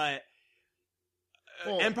 But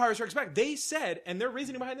Empire Strikes Back, they said, and their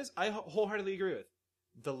reasoning behind this, I wholeheartedly agree with.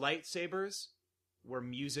 The lightsabers were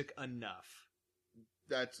music enough.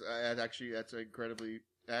 That's incredibly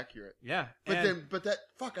accurate. Yeah. I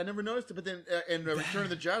never noticed it. But then in Return of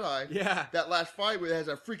the Jedi, that last fight where it has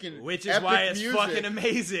a freaking which is why it's music. Fucking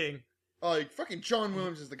amazing. Like, fucking John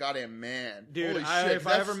Williams is the goddamn man. Dude, if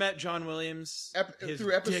I ever met John Williams,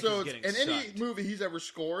 through episodes, and any sucked. movie he's ever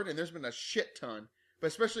scored, and there's been a shit ton, but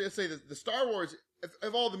especially, let's say, the Star Wars,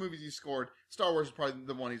 of all the movies he's scored, Star Wars is probably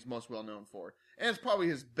the one he's most well known for. And it's probably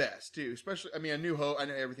his best, too. Especially, I mean, A New Hope, I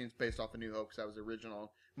know everything's based off A New Hope, because that was the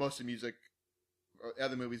original. Most of the music,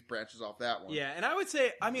 other movies branches off that one. Yeah, and I would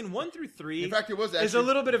say, 1 through 3 in fact, it was actually, is a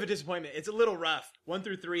little bit of a disappointment. It's a little rough. 1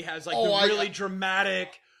 through 3 has, like, the really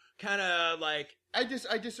dramatic... kind of like I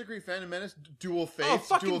disagree. Phantom Menace, Dual Fates. Oh,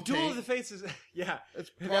 fucking Duel of the Fates is yeah.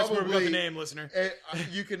 It's that's where we got the name, listener.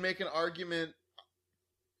 You can make an argument.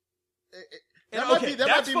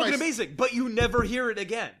 That's fucking amazing, but you never hear it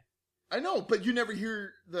again. I know, but you never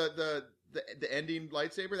hear the ending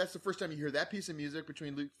lightsaber. That's the first time you hear that piece of music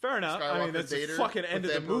between Luke. Fair enough. Skywalker That's and Vader, the fucking end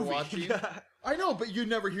of the movie. I know, but you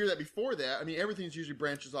never hear that before that. I mean, everything's usually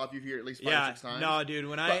branches off. You hear it at least 5 or 6 times. No, dude.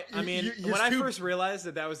 When I first realized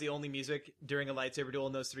that was the only music during a lightsaber duel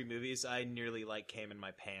in those 3 movies, I nearly came in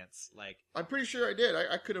my pants. I'm pretty sure I did.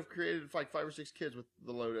 I could have created 5 or 6 kids with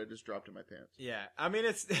the load I just dropped in my pants. Yeah, I mean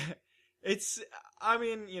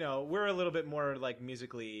we're a little bit more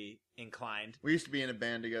musically inclined. We used to be in a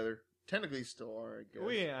band together. Technically still are, I guess.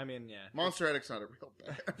 Yeah. Monster Addict's not a real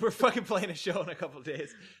band. We're fucking playing a show in a couple of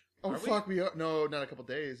days. Oh, fuck me up. No, not a couple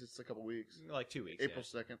days. It's a couple weeks. 2 weeks. April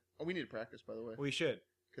 2nd. Oh, we need to practice, by the way. We should.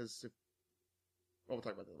 Because we'll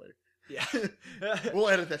talk about that later. Yeah. We'll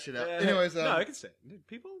edit that shit out. Anyways. No, I can say it.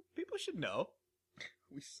 People should know.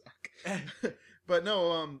 We suck. But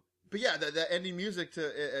no, but yeah, the ending music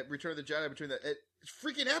to Return of the Jedi, it's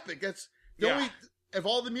freaking epic. That's the only... Of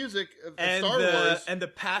all the music of Star Wars. And the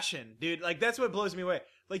passion, dude. That's what blows me away.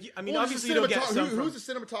 Like, I mean, Well, obviously you don't get some from... who's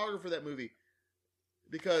the cinematographer for that movie?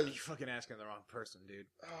 Because You're fucking asking the wrong person, dude.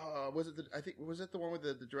 was it? Was it the one with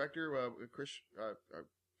the director, Chris?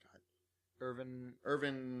 Irvin.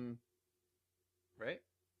 Right?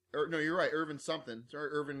 No, you're right. Irvin something. Sorry,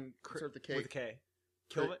 Irvin. Start the K. With a K.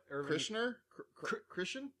 Kill it. Irvin. Krishner.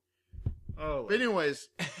 Christian. Oh. But anyways,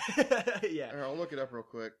 yeah. I'll look it up real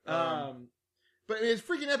quick. But I mean, it's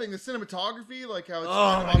freaking epic. The cinematography, like how it's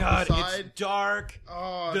oh my god, the side. it's dark.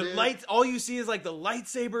 Oh, the dude. lights. All you see is like the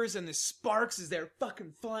lightsabers and the sparks as they're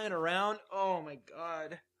fucking flying around. Oh my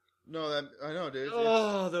god. No, I know, dude.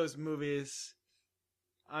 Oh, those movies.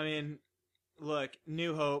 I mean, look,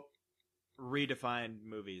 New Hope redefined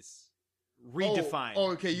movies. Redefined.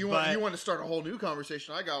 Oh, okay. You want to start a whole new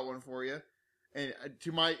conversation? I got one for you. And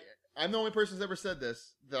I'm the only person who's ever said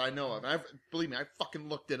this that I know of. And believe me, I fucking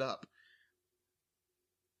looked it up.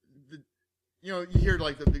 You hear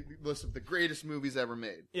like the list of the greatest movies ever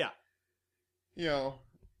made. Yeah.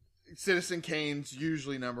 Citizen Kane's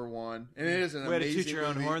usually number one, and it is an amazing movie. Way to toot your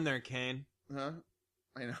own horn there, Kane. Huh?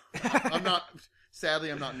 I know. I'm not.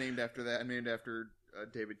 Sadly, I'm not named after that. I'm named after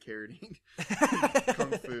David Carradine,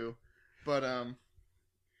 Kung Fu, but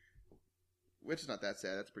which is not that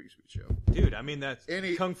sad. That's a pretty sweet show, dude. I mean, that's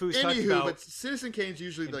Kung Fu's talked about. But Citizen Kane's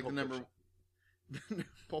usually like the number.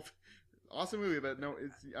 Awesome movie, but no,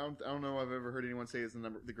 I don't know if I've ever heard anyone say it's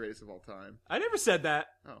the greatest of all time. I never said that.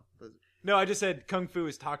 Oh, no, I just said Kung Fu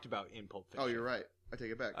is talked about in Pulp Fiction. Oh, you're right. I take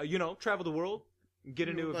it back. Travel the world, get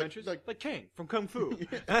into adventures, like Kane from Kung Fu.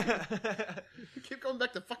 Keep going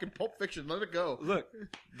back to fucking Pulp Fiction. Let it go. Look,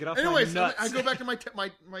 get off. Anyways, my nuts. I go back to my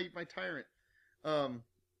tyrant.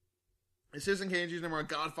 Citizen Kane's usually number one.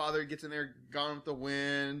 Godfather gets in there. Gone with the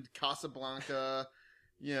Wind. Casablanca.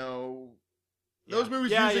 Those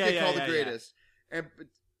movies usually get called the greatest, and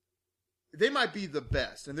they might be the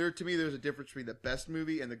best. And to me, there's a difference between the best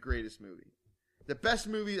movie and the greatest movie. The best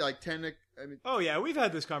movie, like oh yeah, we've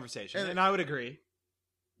had this conversation, and I would agree.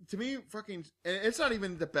 To me, and it's not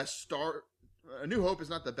even the best Star. A New Hope is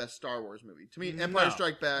not the best Star Wars movie. To me, Empire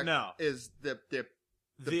Strikes Back is the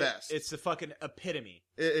best. It's the fucking epitome.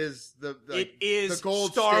 It is it is the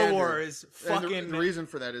gold Star standard. Wars. Fucking. And the reason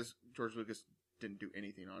for that is George Lucas didn't do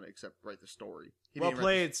anything on it except write the story. Well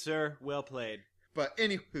played, sir. Well played. But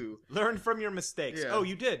anywho, learn from your mistakes. Yeah. Oh,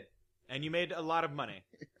 you did, and you made a lot of money,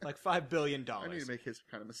 like $5 billion. I need to make his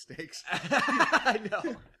kind of mistakes. I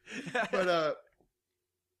know. But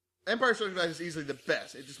Empire Strikes Back is easily the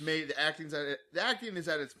best. It just made the acting is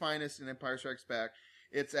at its finest in Empire Strikes Back.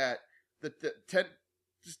 It's at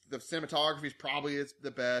just the cinematography is probably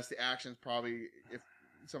the best. The action's probably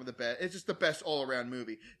some of the best. It's just the best all around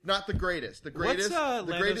movie. Not the greatest. The greatest.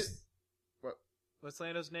 What's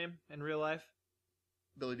Lando's name in real life?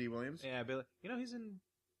 Billy D. Williams. Yeah, Billy. He's in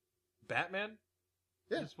Batman.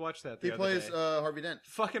 Yeah, just watched that. He plays Harvey Dent.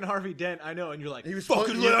 Fucking Harvey Dent. I know, and you're like, he was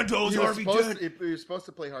fucking Lando's Harvey Dent. He was supposed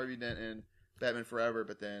to play Harvey Dent in Batman Forever,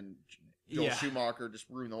 but then Joel Schumacher just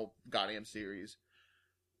ruined the whole goddamn series.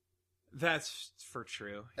 That's for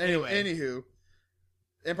true. Anywho,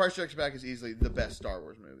 Empire Strikes Back is easily the best Star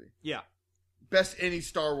Wars movie. Yeah. Best any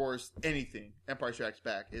Star Wars anything. Empire Strikes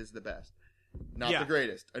Back is the best. Not the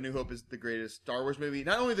greatest. A New Hope is the greatest Star Wars movie.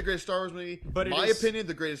 Not only the greatest Star Wars movie, but in my opinion,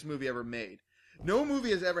 the greatest movie ever made. No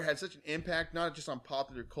movie has ever had such an impact, not just on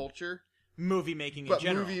popular culture. Movie making in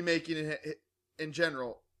general. But movie making in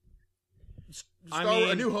general.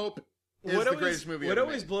 A New Hope is the greatest movie ever made. What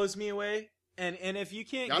always blows me away, and if you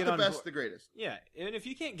can't get on board... Not the best, the greatest. Yeah, and if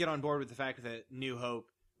you can't get on board with the fact that New Hope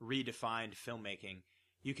redefined filmmaking,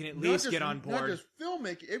 you can at least get on board... Not just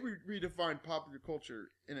filmmaking, it redefined popular culture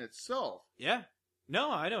in itself. Yeah. No,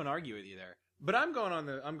 I don't argue with you there. But I'm going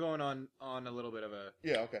on a little bit of a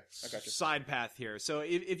okay, I got you. Side path here. So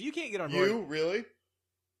if you can't get on board, you really?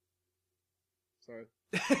 Sorry.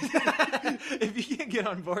 If you can't get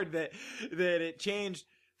on board that it changed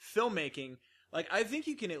filmmaking, like I think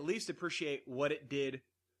you can at least appreciate what it did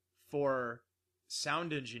for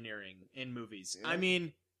sound engineering in movies. Yeah. I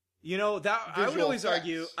mean, that I would always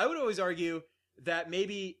argue that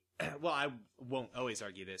maybe. Well, I won't always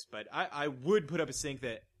argue this, but I would put up a stink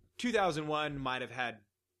that 2001 might have had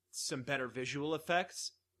some better visual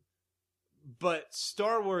effects, but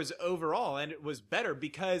Star Wars overall, and it was better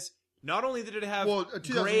because not only did it have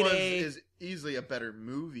 2001 is easily a better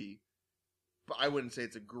movie, but I wouldn't say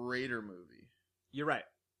it's a greater movie. You're right.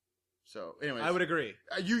 So, anyways, I would agree.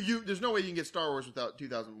 There's no way you can get Star Wars without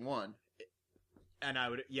 2001. And I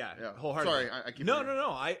would, wholeheartedly. Sorry, I keep. No.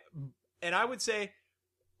 I would say,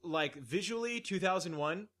 like visually,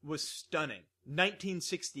 2001 was stunning.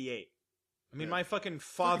 1968. I mean, my fucking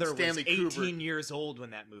father was 18 years old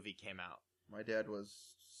when that movie came out. My dad was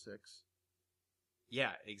 6.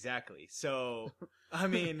 Yeah, exactly. So, I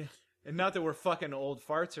mean, and not that we're fucking old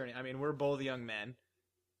farts or anything. I mean, we're both young men.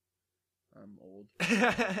 I'm old.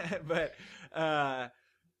 but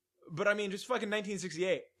I mean, just fucking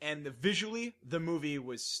 1968. And visually, the movie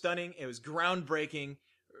was stunning. It was groundbreaking,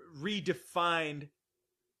 redefined,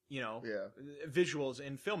 Yeah. visuals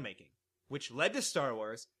in filmmaking, which led to Star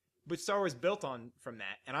Wars, but Star Wars built on from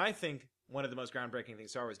that. And I think one of the most groundbreaking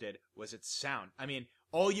things Star Wars did was its sound. I mean,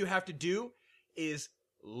 all you have to do is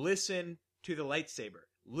listen to the lightsaber,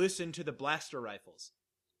 listen to the blaster rifles,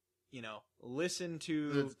 listen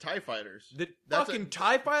to The TIE fighters. the fucking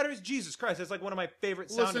TIE fighters. Jesus Christ, that's like one of my favorite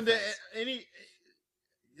sound Listen effects. to any.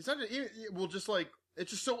 It's not well, just like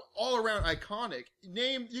it's just so all around iconic. You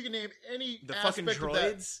can name any The fucking aspect of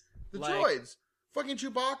that. droids. The like- droids, fucking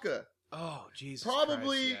Chewbacca, Oh, Jesus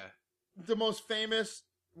Probably- Christ, the most famous,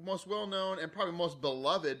 most well known, and probably most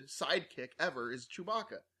beloved sidekick ever is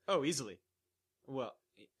Chewbacca. Oh, easily. Well,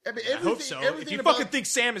 I mean, I hope so. If everything you about fucking think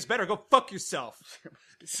Sam is better, go fuck yourself.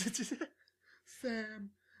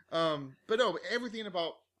 Sam. But no, everything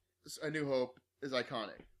about A New Hope is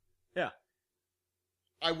iconic. Yeah.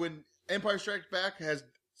 Empire Strikes Back has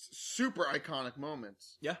super iconic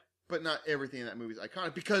moments. Yeah. But not everything in that movie is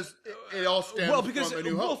iconic because it all stems from A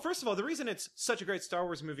New Hope. First of all, the reason it's such a great Star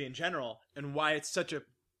Wars movie in general, and why it's such a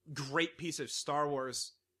great piece of Star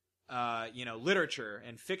Wars, literature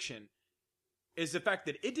and fiction, is the fact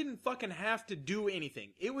that it didn't fucking have to do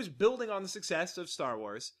anything. It was building on the success of Star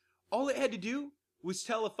Wars. All it had to do was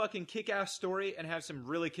tell a fucking kick-ass story and have some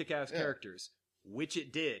really kick-ass characters, which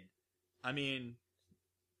it did. I mean,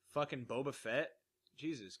 fucking Boba Fett.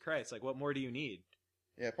 Jesus Christ, like, what more do you need?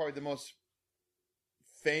 Yeah, probably the most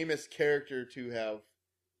famous character to have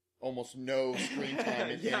almost no screen time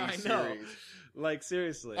in any series. Like,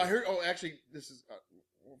 seriously. I heard. Oh, actually, this is.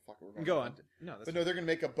 Fuck it, we're going Go on. No, that's But no, they're going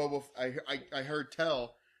to make a Boba. I heard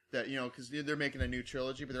tell that because they're making a new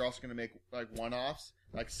trilogy, but they're also going to make like one-offs,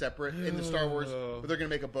 like separate in the Star Wars. But they're going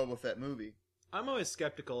to make a Boba Fett movie. I'm always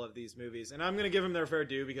skeptical of these movies, and I'm going to give them their fair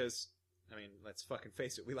due because, I mean, let's fucking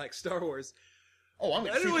face it, we like Star Wars. Oh, I'm.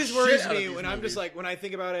 It always worries me when I'm just like, when I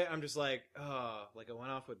think about it, I'm just like, oh, like a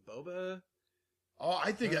one-off with Boba. Oh,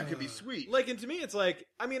 I think that could be sweet. Like, and to me, it's like,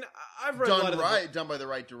 I mean, I've read a lot of the done by the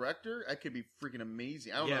right director. That could be freaking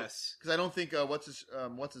amazing. I don't know because I don't think what's his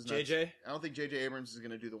nuts? JJ. I don't think JJ Abrams is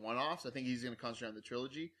going to do the one-offs. I think he's going to concentrate on the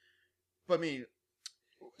trilogy. But I mean,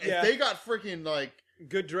 if they got freaking like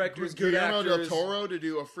good directors, good Guillermo actors, del Toro to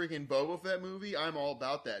do a freaking Boba Fett movie, I'm all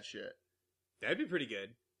about that shit. That'd be pretty good.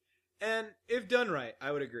 And if done right,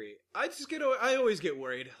 I would agree. I always get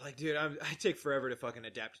worried. Like, dude, I take forever to fucking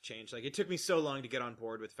adapt to change. Like, it took me so long to get on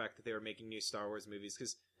board with the fact that they were making new Star Wars movies.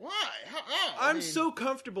 Because why? How? I'm so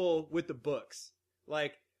comfortable with the books.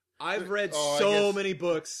 Like, I've read so many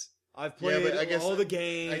books. I've played all the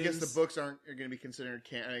games. I guess the books are going to be considered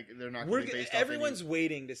canon. They're not going to be based off everyone's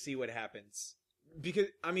waiting to see what happens. Because,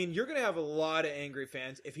 I mean, you're going to have a lot of angry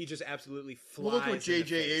fans if he just absolutely flies. Well, look what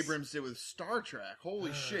J.J. Abrams did with Star Trek.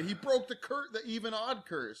 Holy shit. He broke the even odd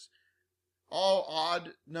curse. All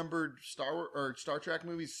odd numbered Star Trek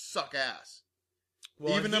movies suck ass.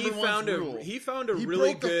 Well, even number one's rule. He found a he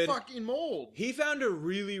really broke good the fucking mold. He found a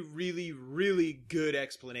really, really, really good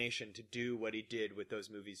explanation to do what he did with those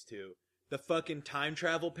movies too. The fucking time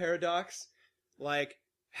travel paradox. Like,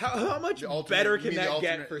 how much better can that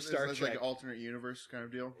get for Star Trek? Like an alternate universe kind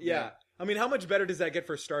of deal? Yeah. I mean, how much better does that get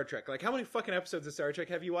for Star Trek? Like, how many fucking episodes of Star Trek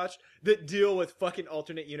have you watched that deal with fucking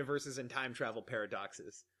alternate universes and time travel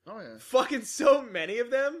paradoxes? Oh, yeah. Fucking so many of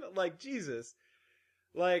them? Like, Jesus.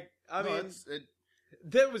 Like, I mean,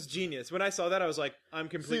 that was genius. When I saw that, I was like, I'm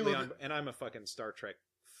completely on, and I'm a fucking Star Trek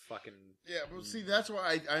fucking... Yeah, well, see, that's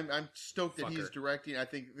why I'm stoked that he's directing. I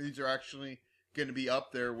think these are actually going to be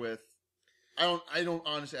up there with... I don't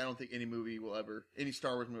think any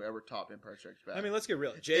Star Wars movie will ever top Empire Strikes Back. I mean, let's get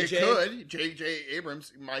real. It could. J.J.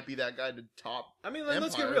 Abrams might be that guy to top. I mean,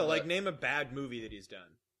 let's get real. Like, name a bad movie that he's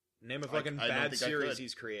done. Name a fucking bad series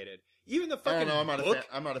he's created. Even the fucking book.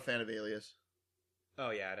 I'm not a fan of Alias.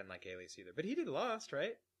 Oh yeah, I didn't like Alias either. But he did Lost,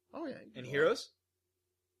 right? Oh yeah. And Heroes?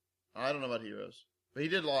 I don't know about Heroes, but he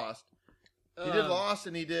did Lost. He did Lost,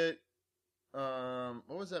 and he did.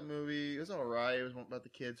 What was that movie? It was alright. It was about the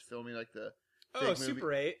kids filming like the.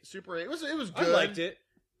 Super 8. Super 8. It was good. I liked it.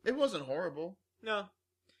 It wasn't horrible. No.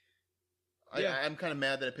 I'm kind of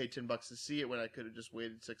mad that I paid $10 to see it when I could have just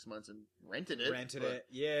waited 6 months and rented it.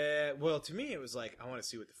 Yeah. Well, to me, it was like, I want to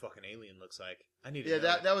see what the fucking alien looks like. I need to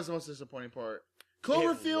know. That was the most disappointing part.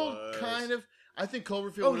 Cloverfield, kind of. I think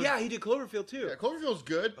Cloverfield. Oh yeah, he did Cloverfield too. Yeah, Cloverfield's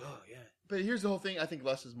good. Oh yeah. But here's the whole thing. I think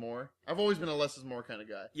less is more. I've always been a less is more kind of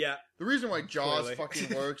guy. Yeah. The reason why Jaws Clearly.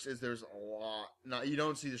 fucking works is there's a lot. You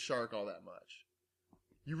don't see the shark all that much.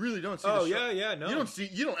 You really don't see. Oh the shark. yeah, no.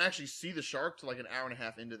 You don't actually see the shark till like an hour and a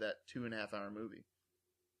half into that 2.5 hour movie.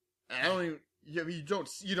 And I don't even. You don't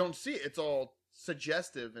see it. It's all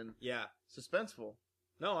suggestive and suspenseful.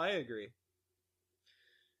 No, I agree.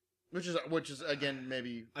 Which is again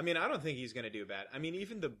maybe. I mean, I don't think he's gonna do bad. I mean,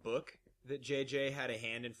 even the book that JJ had a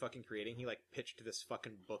hand in fucking creating, he like pitched this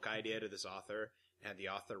fucking book idea to this author, and the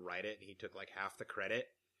author write it, and he took like half the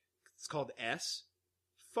credit. It's called S.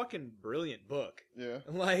 Fucking brilliant book. Yeah.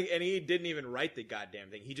 Like, and he didn't even write the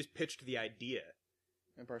goddamn thing. He just pitched the idea.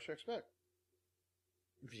 Empire Strikes Back.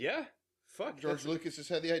 Yeah. Fuck. George Lucas just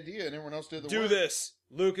had the idea, and everyone else did the do work. this.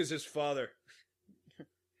 Luke is his father.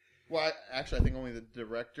 Well, I think only the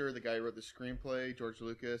director, the guy who wrote the screenplay, George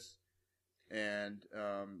Lucas, and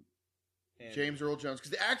James Earl Jones,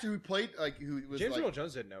 because the actor who played who was James Earl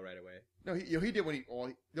Jones didn't know right away. No, he did when the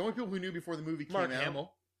only people who knew before the movie came out. Mark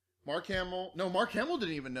Hamill. Mark Hamill. No, Mark Hamill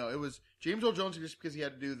didn't even know. It was James Earl Jones just because he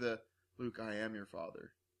had to do the Luke, I am your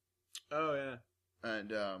father. Oh yeah.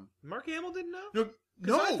 And Mark Hamill didn't know.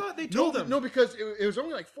 No, I thought they told him. No, because it was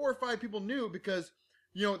only like 4 or 5 people knew because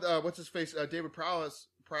what's his face, David Prowse.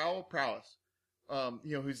 He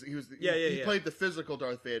played the physical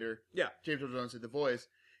Darth Vader. Yeah. James Earl Jones did the voice.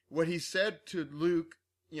 What he said to Luke,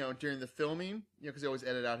 during the filming, because they always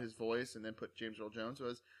edit out his voice and then put James Earl Jones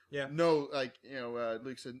was,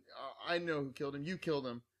 Luke said, I know who killed him. You killed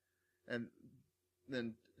him. And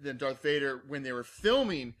then Darth Vader, when they were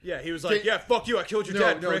filming, he was like, fuck you, I killed your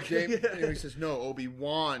dad, prick. He says, no,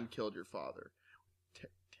 Obi-Wan killed your father.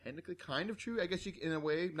 Technically kind of true, I guess in a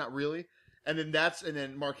way, not really. And then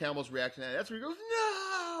Mark Hamill's reaction to that, that's where he goes,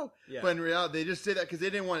 no! Yeah. But in reality, they just did that because they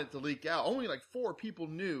didn't want it to leak out. Only like 4 people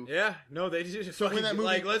knew. Yeah, no, they just so when that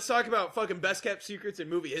movie, let's talk about fucking best kept secrets in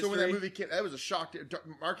movie history. So when that movie came, that was a shock.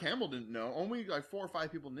 Mark Hamill didn't know. Only like 4 or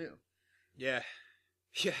 5 people knew. Yeah.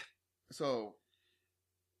 Yeah. So,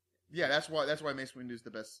 yeah, that's why Mace Windu is the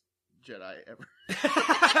best Jedi ever.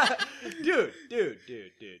 Dude.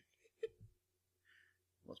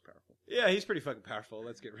 Most powerful. Yeah, he's pretty fucking powerful.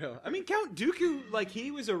 Let's get real. I mean, Count Dooku,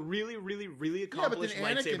 he was a really, really, really accomplished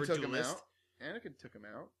lightsaber duelist. Anakin took him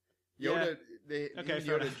out. Yoda,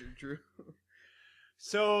 Yoda drew.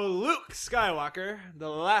 So Luke Skywalker, the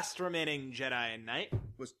last remaining Jedi Knight,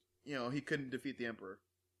 was he couldn't defeat the Emperor,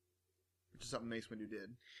 which is something Mace Windu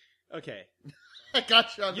did. Okay, I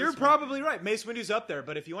got you. You're probably right. Mace Windu's up there,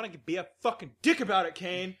 but if you want to be a fucking dick about it,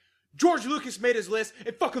 Kane, George Lucas made his list,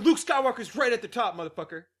 and fucking Luke Skywalker's right at the top,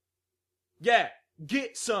 motherfucker. Yeah,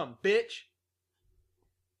 get some, bitch.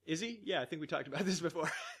 Is he? Yeah, I think we talked about this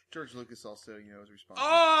before. George Lucas also, is responsible.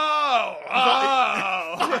 Oh!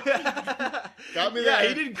 Got me there. Yeah,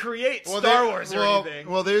 he didn't create Star Wars or anything.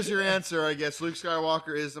 Well, there's your answer, I guess. Luke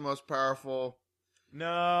Skywalker is the most powerful.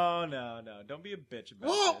 No. Don't be a bitch about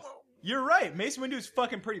this. You're right. Mace Windu's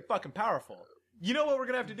pretty fucking powerful. You know what we're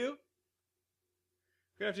going to have to do?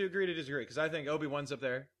 We're going to have to agree to disagree, because I think Obi-Wan's up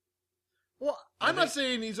there. Well, I'm not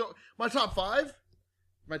saying he's... My top 5?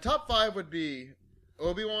 My top 5 would be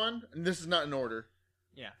Obi-Wan, and this is not in order.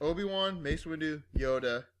 Yeah. Obi-Wan, Mace Windu,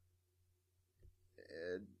 Yoda,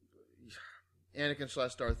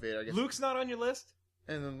 Anakin / Darth Vader, I guess. Luke's not on your list?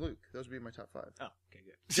 And then Luke. Those would be my top 5. Oh, okay,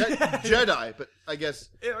 good. Jedi, but I guess...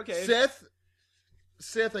 Okay.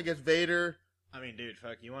 Sith, I guess Vader... I mean, dude,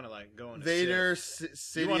 fuck, you want to, go into Vader,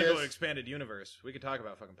 Sidious. You want to go to expanded universe. We could talk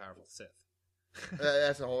about fucking powerful Sith.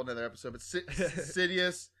 That's a whole other episode. But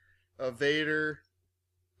Sidious, Vader,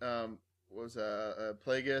 Plagueis,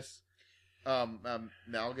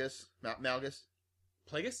 Malgus.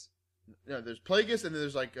 Plagueis? No, there's Plagueis, and then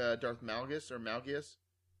there's Darth Malgus or Malgus.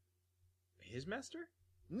 His master?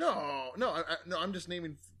 No, I'm just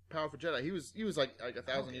naming powerful Jedi. He was like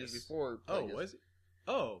 1,000 years before Plagueis. Oh, was he?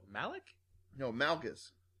 Oh, Malik? No,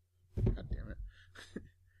 Malgus. God damn it.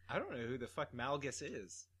 I don't know who the fuck Malgus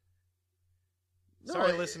is. No,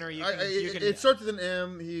 sorry, listener. You can. It starts with an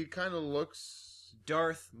M. He kind of looks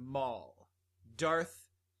Darth Maul. Darth.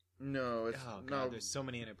 No, it's oh god. no. There's so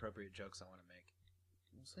many inappropriate jokes I want to make.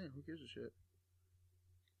 I'm saying, who gives a shit?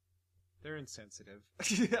 They're insensitive.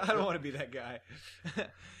 I don't want to be that guy.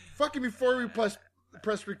 Fucking before we press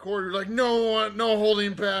record, we're like, no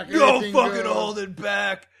holding back. No fucking holding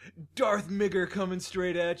back. Darth Migger coming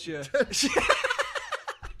straight at you.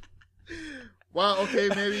 Wow, okay,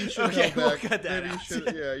 maybe you should have held back. We'll cut that maybe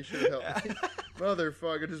out. you should have helped.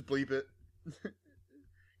 Motherfucker, just bleep it.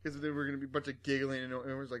 Because there were going to be a bunch of giggling, and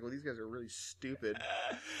everyone's like, well, these guys are really stupid.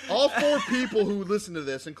 All 4 people who listen to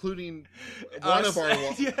this, including one of our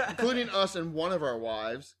including us and one of our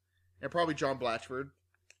wives, and probably John Blatchford.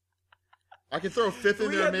 I could throw a 5th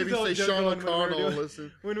in there and maybe say Sean O'Connell.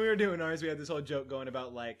 Listen. When we were doing ours, we had this whole joke going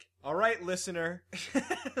about, like, all right, listener.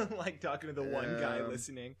 Like, talking to the one guy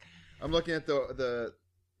listening. I'm looking at the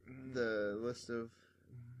list of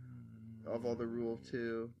all the Rule of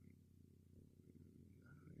 2.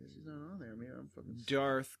 I guess he's not on there. Maybe I'm fucking...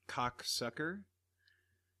 Darth Cocksucker.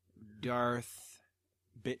 Darth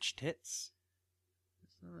Bitch Tits.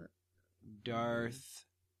 It's not... Darth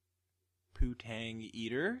Putang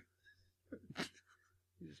Eater.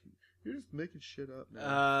 You're just making shit up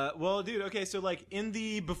now. Well, dude, okay, so like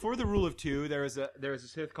before the Rule of 2, there was a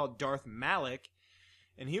Sith called Darth Malak,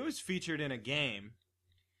 and he was featured in a game,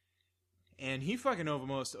 and he fucking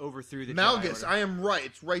almost overthrew the Malgus. Jedi Order. I am right.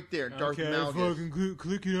 It's right there. Darth Malgus. Fucking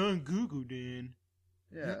click it on Google, Dan.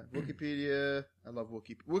 Yeah, Wikipedia. I love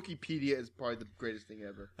Wikipedia is probably the greatest thing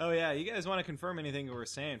ever. Oh yeah, you guys want to confirm anything we're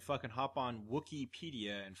saying? Fucking hop on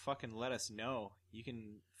Wikipedia and fucking let us know. You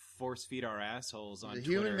can force feed our assholes on the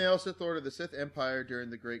Twitter. human male Sith Lord of the Sith Empire during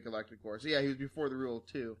the Great Galactic War. So yeah, he was before the Rule of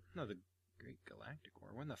 2. No, the Great Galactic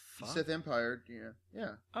War. When the fuck? The Sith Empire.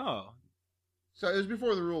 Yeah. Oh. So it was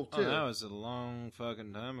before the Rule of 2. Oh, that was a long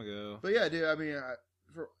fucking time ago. But yeah, dude. I mean, I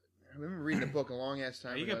remember reading a book a long ass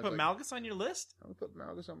time. Are you gonna put Malgus on your list? I'm gonna put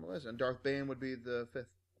Malgus on my list, and Darth Bane would be the 5th.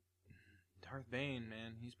 Darth Bane,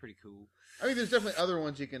 man, he's pretty cool. I mean, there's definitely other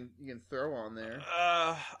ones you can throw on there.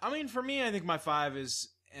 I mean, for me, I think my 5 is,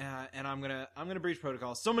 and I'm gonna breach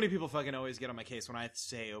protocol. So many people fucking always get on my case when I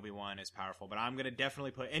say Obi-Wan is powerful, but I'm gonna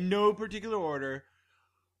definitely put, in no particular order,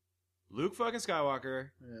 Luke fucking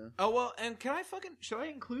Skywalker. Yeah. Oh well, and should I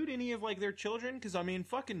include any of like their children? Because I mean,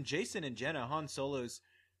 fucking Jason and Jenna, Han Solo's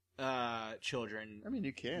children. I mean,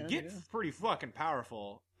 you can get pretty fucking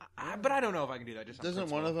powerful. But I don't know if I can do that. Just doesn't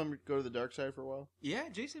one of them go to the dark side for a while? Yeah,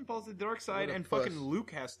 Jason falls to the dark side, and fucking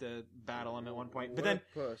Luke has to battle him at one point. But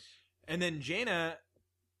then Jaina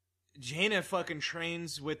fucking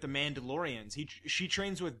trains with the Mandalorians. She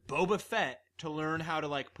trains with Boba Fett to learn how to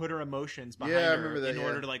like put her emotions behind her in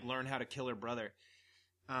order to like learn how to kill her brother.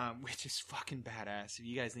 Which is fucking badass.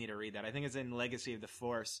 You guys need to read that. I think it's in Legacy of the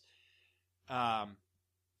Force.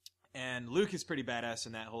 And Luke is pretty badass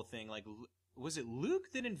in that whole thing. Like, was it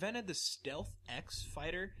Luke that invented the Stealth X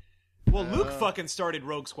fighter? Well, Luke fucking started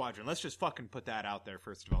Rogue Squadron. Let's just fucking put that out there,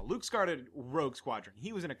 first of all. Luke started Rogue Squadron.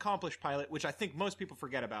 He was an accomplished pilot, which I think most people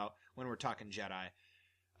forget about when we're talking Jedi.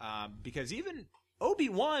 Because even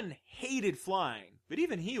Obi-Wan hated flying, but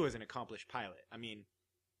even he was an accomplished pilot. I mean,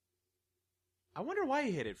 I wonder why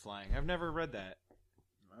he hated flying. I've never read that.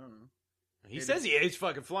 I don't know. He says he hates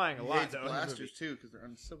fucking flying a lot. He hates blasters, too, because they're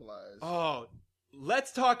uncivilized. Oh,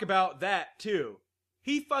 let's talk about that, too.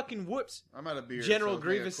 He fucking whoops I'm out of beer, General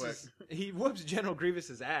Grievous's... He whoops General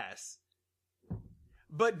Grievous's ass.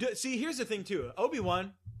 But, see, here's the thing, too.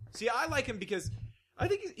 Obi-Wan, see, I like him because I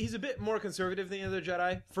think he's a bit more conservative than the other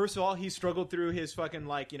Jedi. First of all, he struggled through his fucking,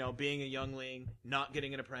 like, you know, being a youngling, not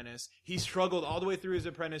getting an apprentice. He struggled all the way through his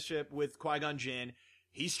apprenticeship with Qui-Gon Jinn.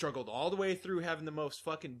 He struggled all the way through having the most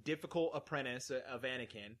fucking difficult apprentice of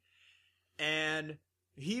Anakin. And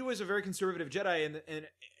he was a very conservative Jedi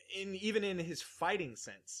even in his fighting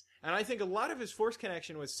sense. And I think a lot of his Force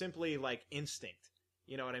connection was simply, like, instinct.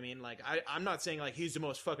 You know what I mean? Like, I'm not saying, like, he's the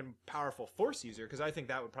most fucking powerful Force user, because I think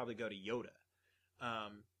that would probably go to Yoda.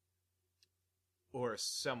 Or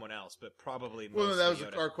someone else, but probably mostly Well, that was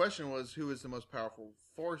Yoda. our question was, who is the most powerful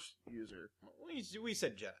Force user? We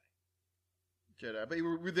said Jedi. Jedi.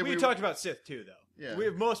 But we talked about Sith too, though. Yeah. We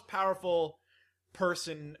have most powerful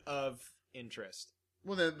person of interest.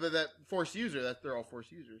 Well, but that Force user, they're all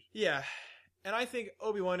Force users. Yeah. And I think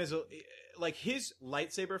Obi-Wan is, like, his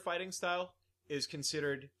lightsaber fighting style is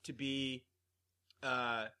considered to be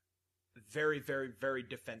very, very, very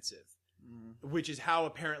defensive. Which is how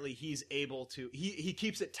apparently he's able to... He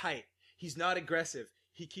keeps it tight. He's not aggressive.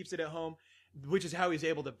 He keeps it at home, which is how he's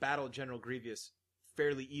able to battle General Grievous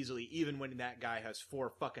fairly easily, even when that guy has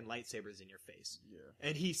 4 fucking lightsabers in your face. Yeah.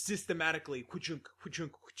 And he systematically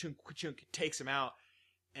takes him out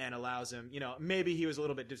and allows him, you know, maybe he was a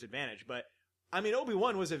little bit disadvantaged, but I mean,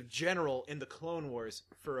 Obi-Wan was a general in the Clone Wars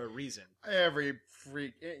for a reason. Every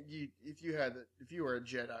freak, if you were a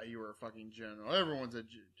Jedi, you were a fucking general. Everyone's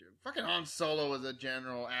fucking Han Solo was a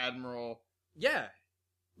general, admiral. Yeah.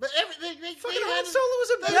 But everything Fucking Han Solo was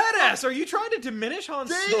a badass. Are you trying to diminish Han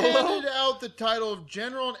They Solo? handed out the title of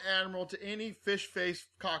General and Admiral to any fish-faced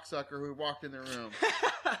cocksucker who walked in the room.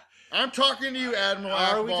 I'm talking to you, Admiral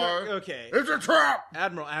Akbar. Okay. It's a trap!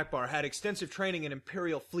 Admiral Akbar had extensive training in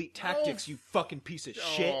Imperial fleet tactics, you fucking piece of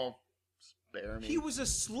shit. Oh, spare me. He was a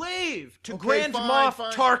slave to Okay, Grand fine, Moff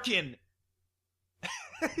fine. Tarkin.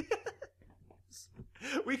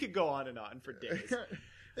 We could go on and on for days.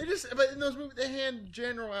 But in those movies, they hand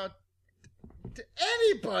General out to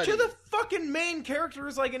anybody. To the fucking main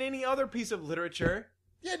characters like in any other piece of literature.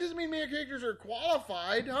 Yeah, it doesn't mean main characters are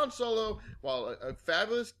qualified. Han Solo, while a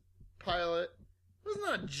fabulous pilot, was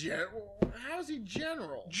not a general. How is he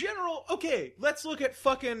general? General, okay, let's look at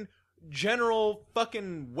fucking General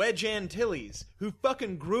fucking Wedge Antilles, who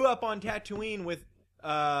fucking grew up on Tatooine with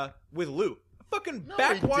Luke. Fucking No,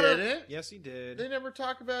 backwater. he didn't. Yes, he did. They never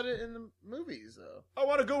talk about it in the movies, though. I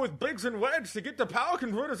want to go with Biggs and Wedge to get the power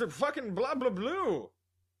converters of fucking blah blah blue.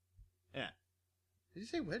 Yeah. Did you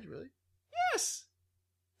say Wedge, really? Yes.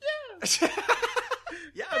 Yeah.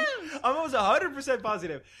 Yeah, I'm almost 100%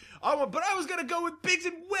 positive. But I was gonna go with Biggs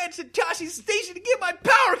and Wedge to Tosche Station to get my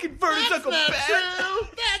power converters, That's Uncle not Ben. true.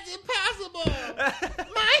 That's impossible.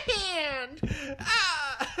 My hand.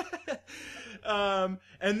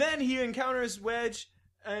 And then he encounters Wedge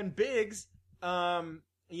and Biggs,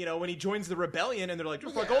 you know, when he joins the rebellion, and they're like,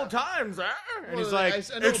 just like Yeah. old times, eh? And Well, he's like,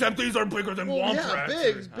 I know- except these are bigger than Well, Womp yeah,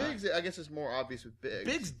 Rats. Biggs. I guess it's more obvious with Biggs.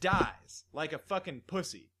 Biggs dies like a fucking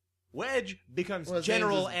pussy. Wedge becomes Well, his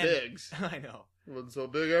general name's and Biggs. I know. He wasn't so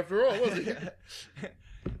big after all, was he?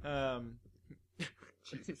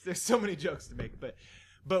 There's so many jokes to make, but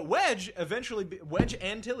Wedge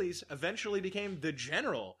Antilles eventually became the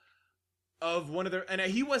general of one of their, and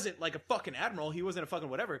he wasn't like a fucking admiral, he wasn't a fucking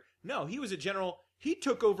whatever. No, he was a general. He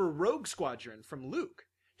took over Rogue Squadron from Luke.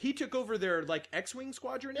 He took over their like X-Wing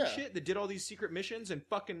Squadron and Yeah. shit that did all these secret missions and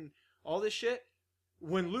fucking all this shit.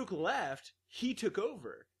 When Luke left, he took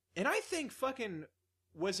over. And I think fucking,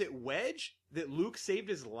 was it Wedge that Luke saved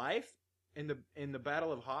his life in the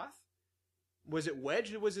Battle of Hoth? Was it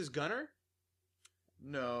Wedge that was his gunner?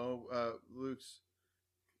 No, Luke's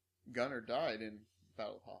gunner died in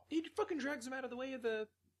Battle of Hoth. He fucking drags him out of the way of the...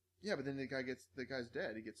 Yeah, but then the guy's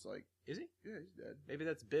dead. He gets like, Is he? yeah, he's dead. Maybe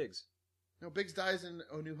that's Biggs. No, Biggs dies in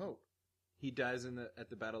A New Hope. He dies at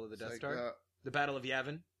the Battle of the It's Death like, Star? The Battle of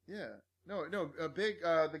Yavin? yeah. No,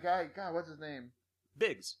 the guy, God, what's his name?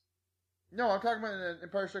 Biggs. No, I'm talking about in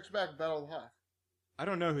Empire Strikes Back, Battle of Hoth. I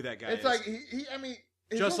don't know who that guy It's is. like, I mean...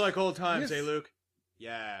 Just like old times, his- eh, Luke?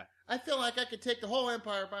 Yeah. I feel like I could take the whole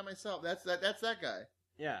Empire by myself. That's that guy.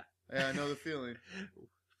 Yeah. Yeah, I know the feeling.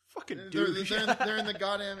 Fucking they're, douche. they're in the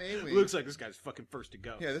goddamn A-Wing. Looks like this guy's fucking first to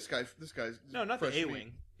go. Yeah, this guy's... No, not fresh the meat.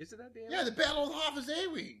 A-Wing. Is it that the A-Wing? Yeah, the Battle of Hoth is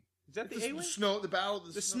A-Wing. Is that the It's A-Wing? The Battle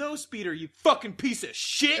of The snow speeder, you fucking piece of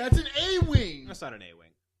shit! That's an A-Wing. That's not an A-Wing.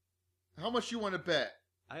 How much you want to bet?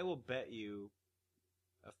 I will bet you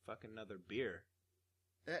a fucking another beer.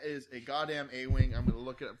 That is a goddamn A-Wing. I'm gonna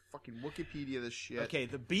look at fucking Wikipedia this shit. Okay,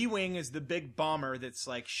 the B-Wing is the big bomber that's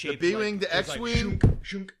like The shaped B-Wing, like, the it's X-Wing. Like,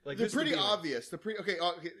 shunk, like They're this is the pretty B-Wing. obvious. Okay,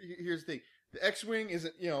 here's the thing. The X-Wing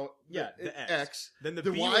isn't, the X. Then the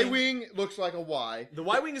the B-Wing- Y-Wing looks like a Y. The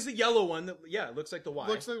Y-Wing is the yellow one. It looks like the Y.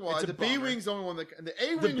 Looks like a Y. It's a The bomber. B-Wing's the only one that. And the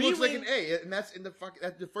A-Wing looks like an B-Wing- A, and that's in the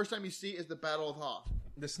That's the first time you see is the Battle of Hoth.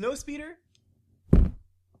 The snow speeder?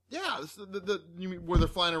 Yeah, this is you mean where they're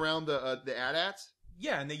flying around the AT-ATs?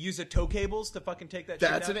 Yeah, and they use the tow cables to fucking take that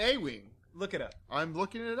That's shit an down. A-Wing. Look it up. I'm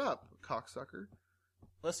looking it up, cocksucker.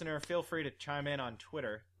 Listener, feel free to chime in on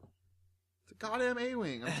Twitter. It's a goddamn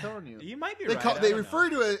A-Wing. I'm telling you. You might be They right. they refer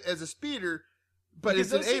to it as a speeder, but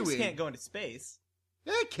because it's those an things A-Wing. can't go into space.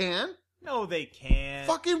 Yeah, it can. No, they can't.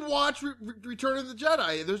 Fucking watch Return of the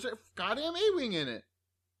Jedi. There's a goddamn A-Wing in it.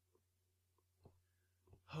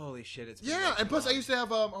 Holy shit! It's been Yeah, way and too plus I long. used to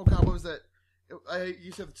have oh god, what was that? I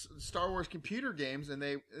used to have Star Wars computer games, and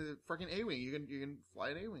they freaking A-Wing. You can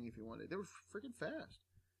fly an A-Wing if you wanted. They were freaking fast.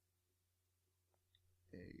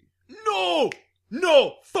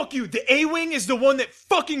 No! Fuck you! The A-Wing is the one that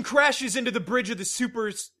fucking crashes into the bridge of the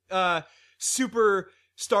Super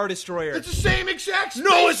Star Destroyer. It's the same exact.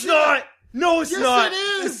 No, it's spaceship! not! No, it's Yes, not! it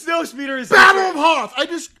is! The snow speeder is Battle of Hoth. I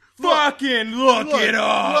just fucking look it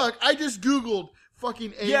up! Look, I just googled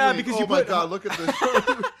fucking A-Wing. Yeah, because oh you my put- god, look at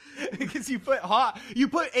this. Because you put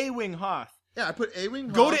A-Wing Hoth. Yeah, I put A-Wing.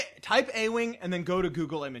 Go Hoth. to type A-Wing and then go to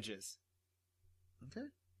Google Images. Okay.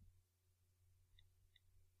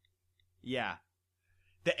 Yeah.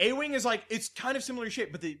 The A-Wing is like, it's kind of similar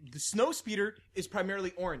shape, but the snow speeder is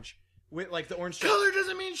primarily orange. With like the orange stripe. Color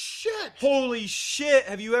doesn't mean shit. Holy shit!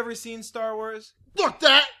 Have you ever seen Star Wars? Look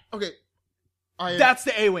that. Okay. That's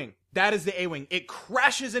the A-Wing. That is the A-Wing. It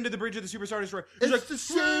crashes into the bridge of the Super Star Destroyer. It's like the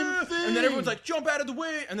same thing. And then everyone's like, jump out of the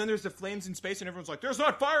way. And then there's the flames in space, and everyone's like, there's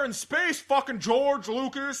not fire in space, fucking George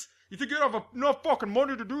Lucas. You think you have enough fucking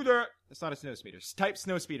money to do that? It's not a snowspeeder. Type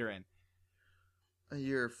snowspeeder in.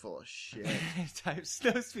 You're full of shit. Type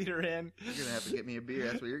snowspeeder in. You're going to have to get me a beer.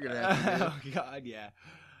 That's what you're going to have to do. Oh, God, yeah.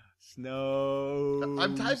 Snow.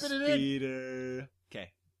 I'm typing it in. Speeder.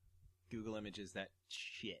 Okay. Google Images that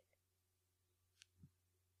shit.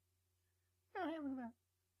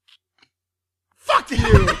 Fuck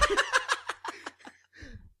you!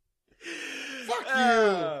 Fuck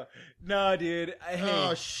you! No, dude.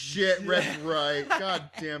 Oh, shit. Red's right.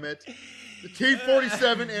 God damn it. The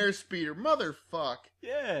T-47 airspeeder. Motherfuck.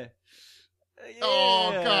 Yeah.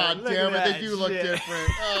 Oh, God look damn at it. They that do look shit.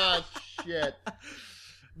 different. Oh, shit.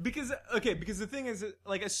 Because the thing is,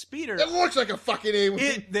 like, a speeder... It looks like a fucking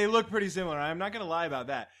A-Wing. They look pretty similar. I'm not going to lie about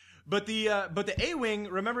that. But the A-Wing,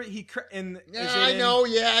 remember, I know.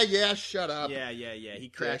 Yeah. Shut up. Yeah. He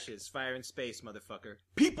crashes. Fire in space, motherfucker.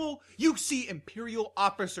 People, you see Imperial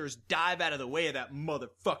officers dive out of the way of that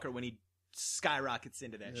motherfucker when he skyrockets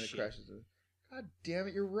into that And then it shit. crashes in. God damn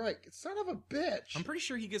it, you're right. Son of a bitch. I'm pretty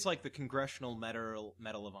sure he gets, like, the Congressional Medal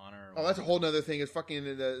of Honor. Oh, that's a whole nother thing. It's fucking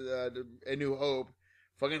A New Hope.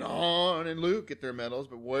 Fucking Han and Luke get their medals,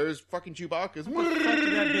 but where's fucking Chewbacca's? What the fuck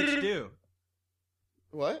did that bitch do?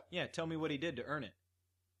 What? Yeah, tell me what he did to earn it.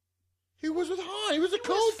 He was with Han. He was a He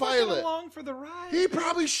was fucking co-pilot. along for the ride. He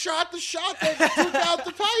probably shot the shot that took out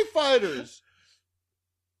the TIE fighters.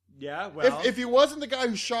 Yeah, well... If he wasn't the guy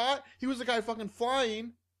who shot, he was the guy fucking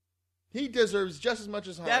flying. He deserves just as much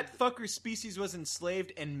as Han. That fucker's species was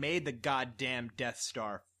enslaved and made the goddamn Death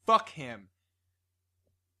Star. Fuck him.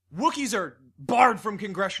 Wookiees are barred from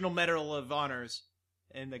Congressional Medal of Honors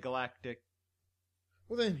in the galactic...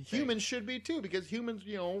 Well, then humans should be too, because humans,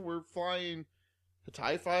 were flying the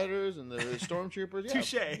TIE fighters and the stormtroopers. Yeah.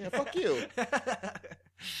 Touche. Yeah, fuck you.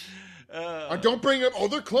 Don't bring up,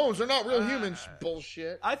 they're clones. They're not real humans.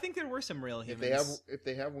 Bullshit. I think there were some real humans. If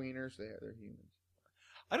they have wieners, they're humans.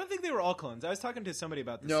 I don't think they were all clones. I was talking to somebody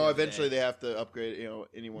about this. No, the other eventually day. they have to upgrade.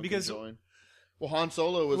 Anyone Because- can join. Well, Han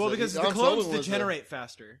Solo was. Because the Han clones Solo was degenerate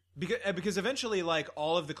faster. Because eventually, like,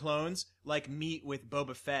 all of the clones, like, meet with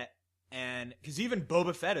Boba Fett. And because even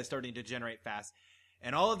Boba Fett is starting to degenerate fast.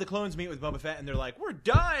 And all of the clones meet with Boba Fett and they're like, we're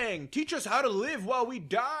dying! Teach us how to live while we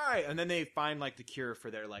die! And then they find, like, the cure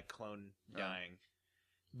for their, like, clone dying.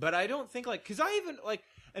 But I don't think, like, because I even, like,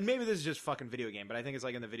 and maybe this is just fucking video game, but I think it's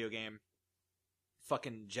like in the video game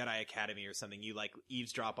fucking Jedi Academy or something. You, like,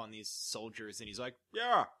 eavesdrop on these soldiers and he's like,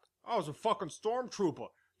 yeah, I was a fucking stormtrooper.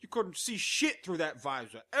 You couldn't see shit through that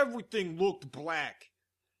visor. Everything looked black.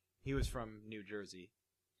 He was from New Jersey.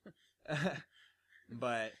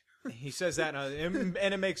 But he says that, and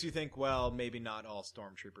it makes you think, well, maybe not all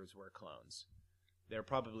stormtroopers were clones. There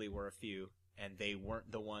probably were a few, and they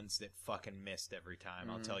weren't the ones that fucking missed every time.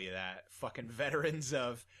 I'll tell you that. Fucking veterans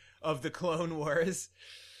of the Clone Wars.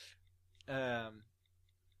 But I'm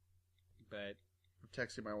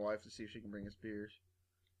texting my wife to see if she can bring us beers.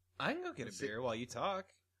 I can go get a beer while you talk.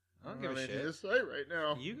 I don't give a shit. This site right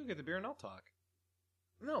now. You go get the beer and I'll talk.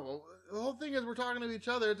 No, well, the whole thing is we're talking to each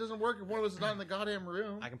other. It doesn't work if one of us is not in the goddamn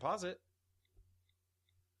room. I can pause it.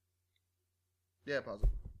 Yeah, pause it.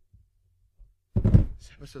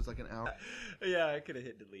 This episode's like an hour. Yeah, I could have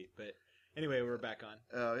hit delete, but anyway, we're back on.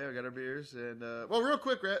 Oh, yeah, we got our beers. And, well, real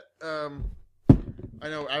quick, Rhett, I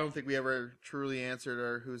don't think we ever truly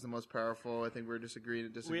answered who's the most powerful. I think we're disagreeing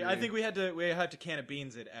and disagreeing. I think we had to can of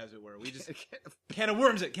beans it, as it were. We just can of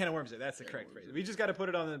worms it. That's the correct phrase. We just got to put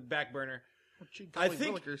it on the back burner. I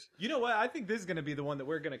think, you know what? I think this is going to be the one that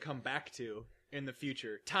we're going to come back to in the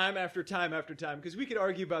future, time after time after time, because we could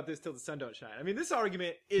argue about this till the sun don't shine. I mean, this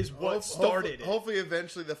argument is what started it. Hopefully,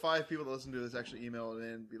 eventually, the 5 people that listen to this actually email it in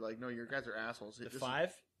and be like, no, you guys are assholes. The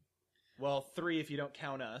 5? Well, 3 if you don't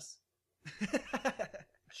count us.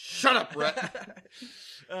 Shut up, Brett.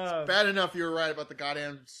 It's bad enough you were right about the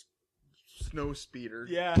goddamn snow speeder.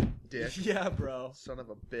 Yeah. Dick. Yeah, bro. Son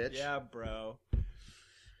of a bitch. Yeah, bro.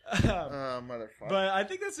 Motherfucker. But I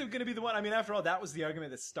think that's going to be the one. I mean, after all, that was the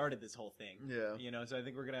argument that started this whole thing. Yeah. So I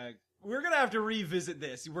think we're gonna have to revisit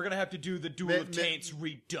this. We're gonna have to do the Duel of Taints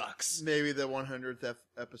Redux. Maybe the 100th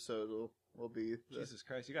episode will be. Jesus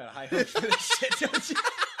Christ, you got high hopes for this shit, don't you?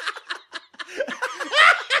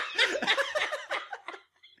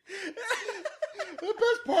 The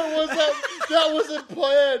best part was that wasn't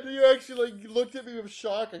planned. You actually looked at me with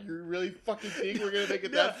shock. Like, you really fucking think we're gonna make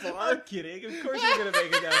it that far? I'm kidding. Of course we're gonna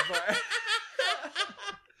make it that far.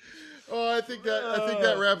 Oh, I think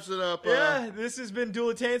that wraps it up. Yeah, this has been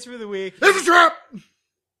Duel of Taints for the week. This is a trap.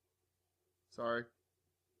 Sorry.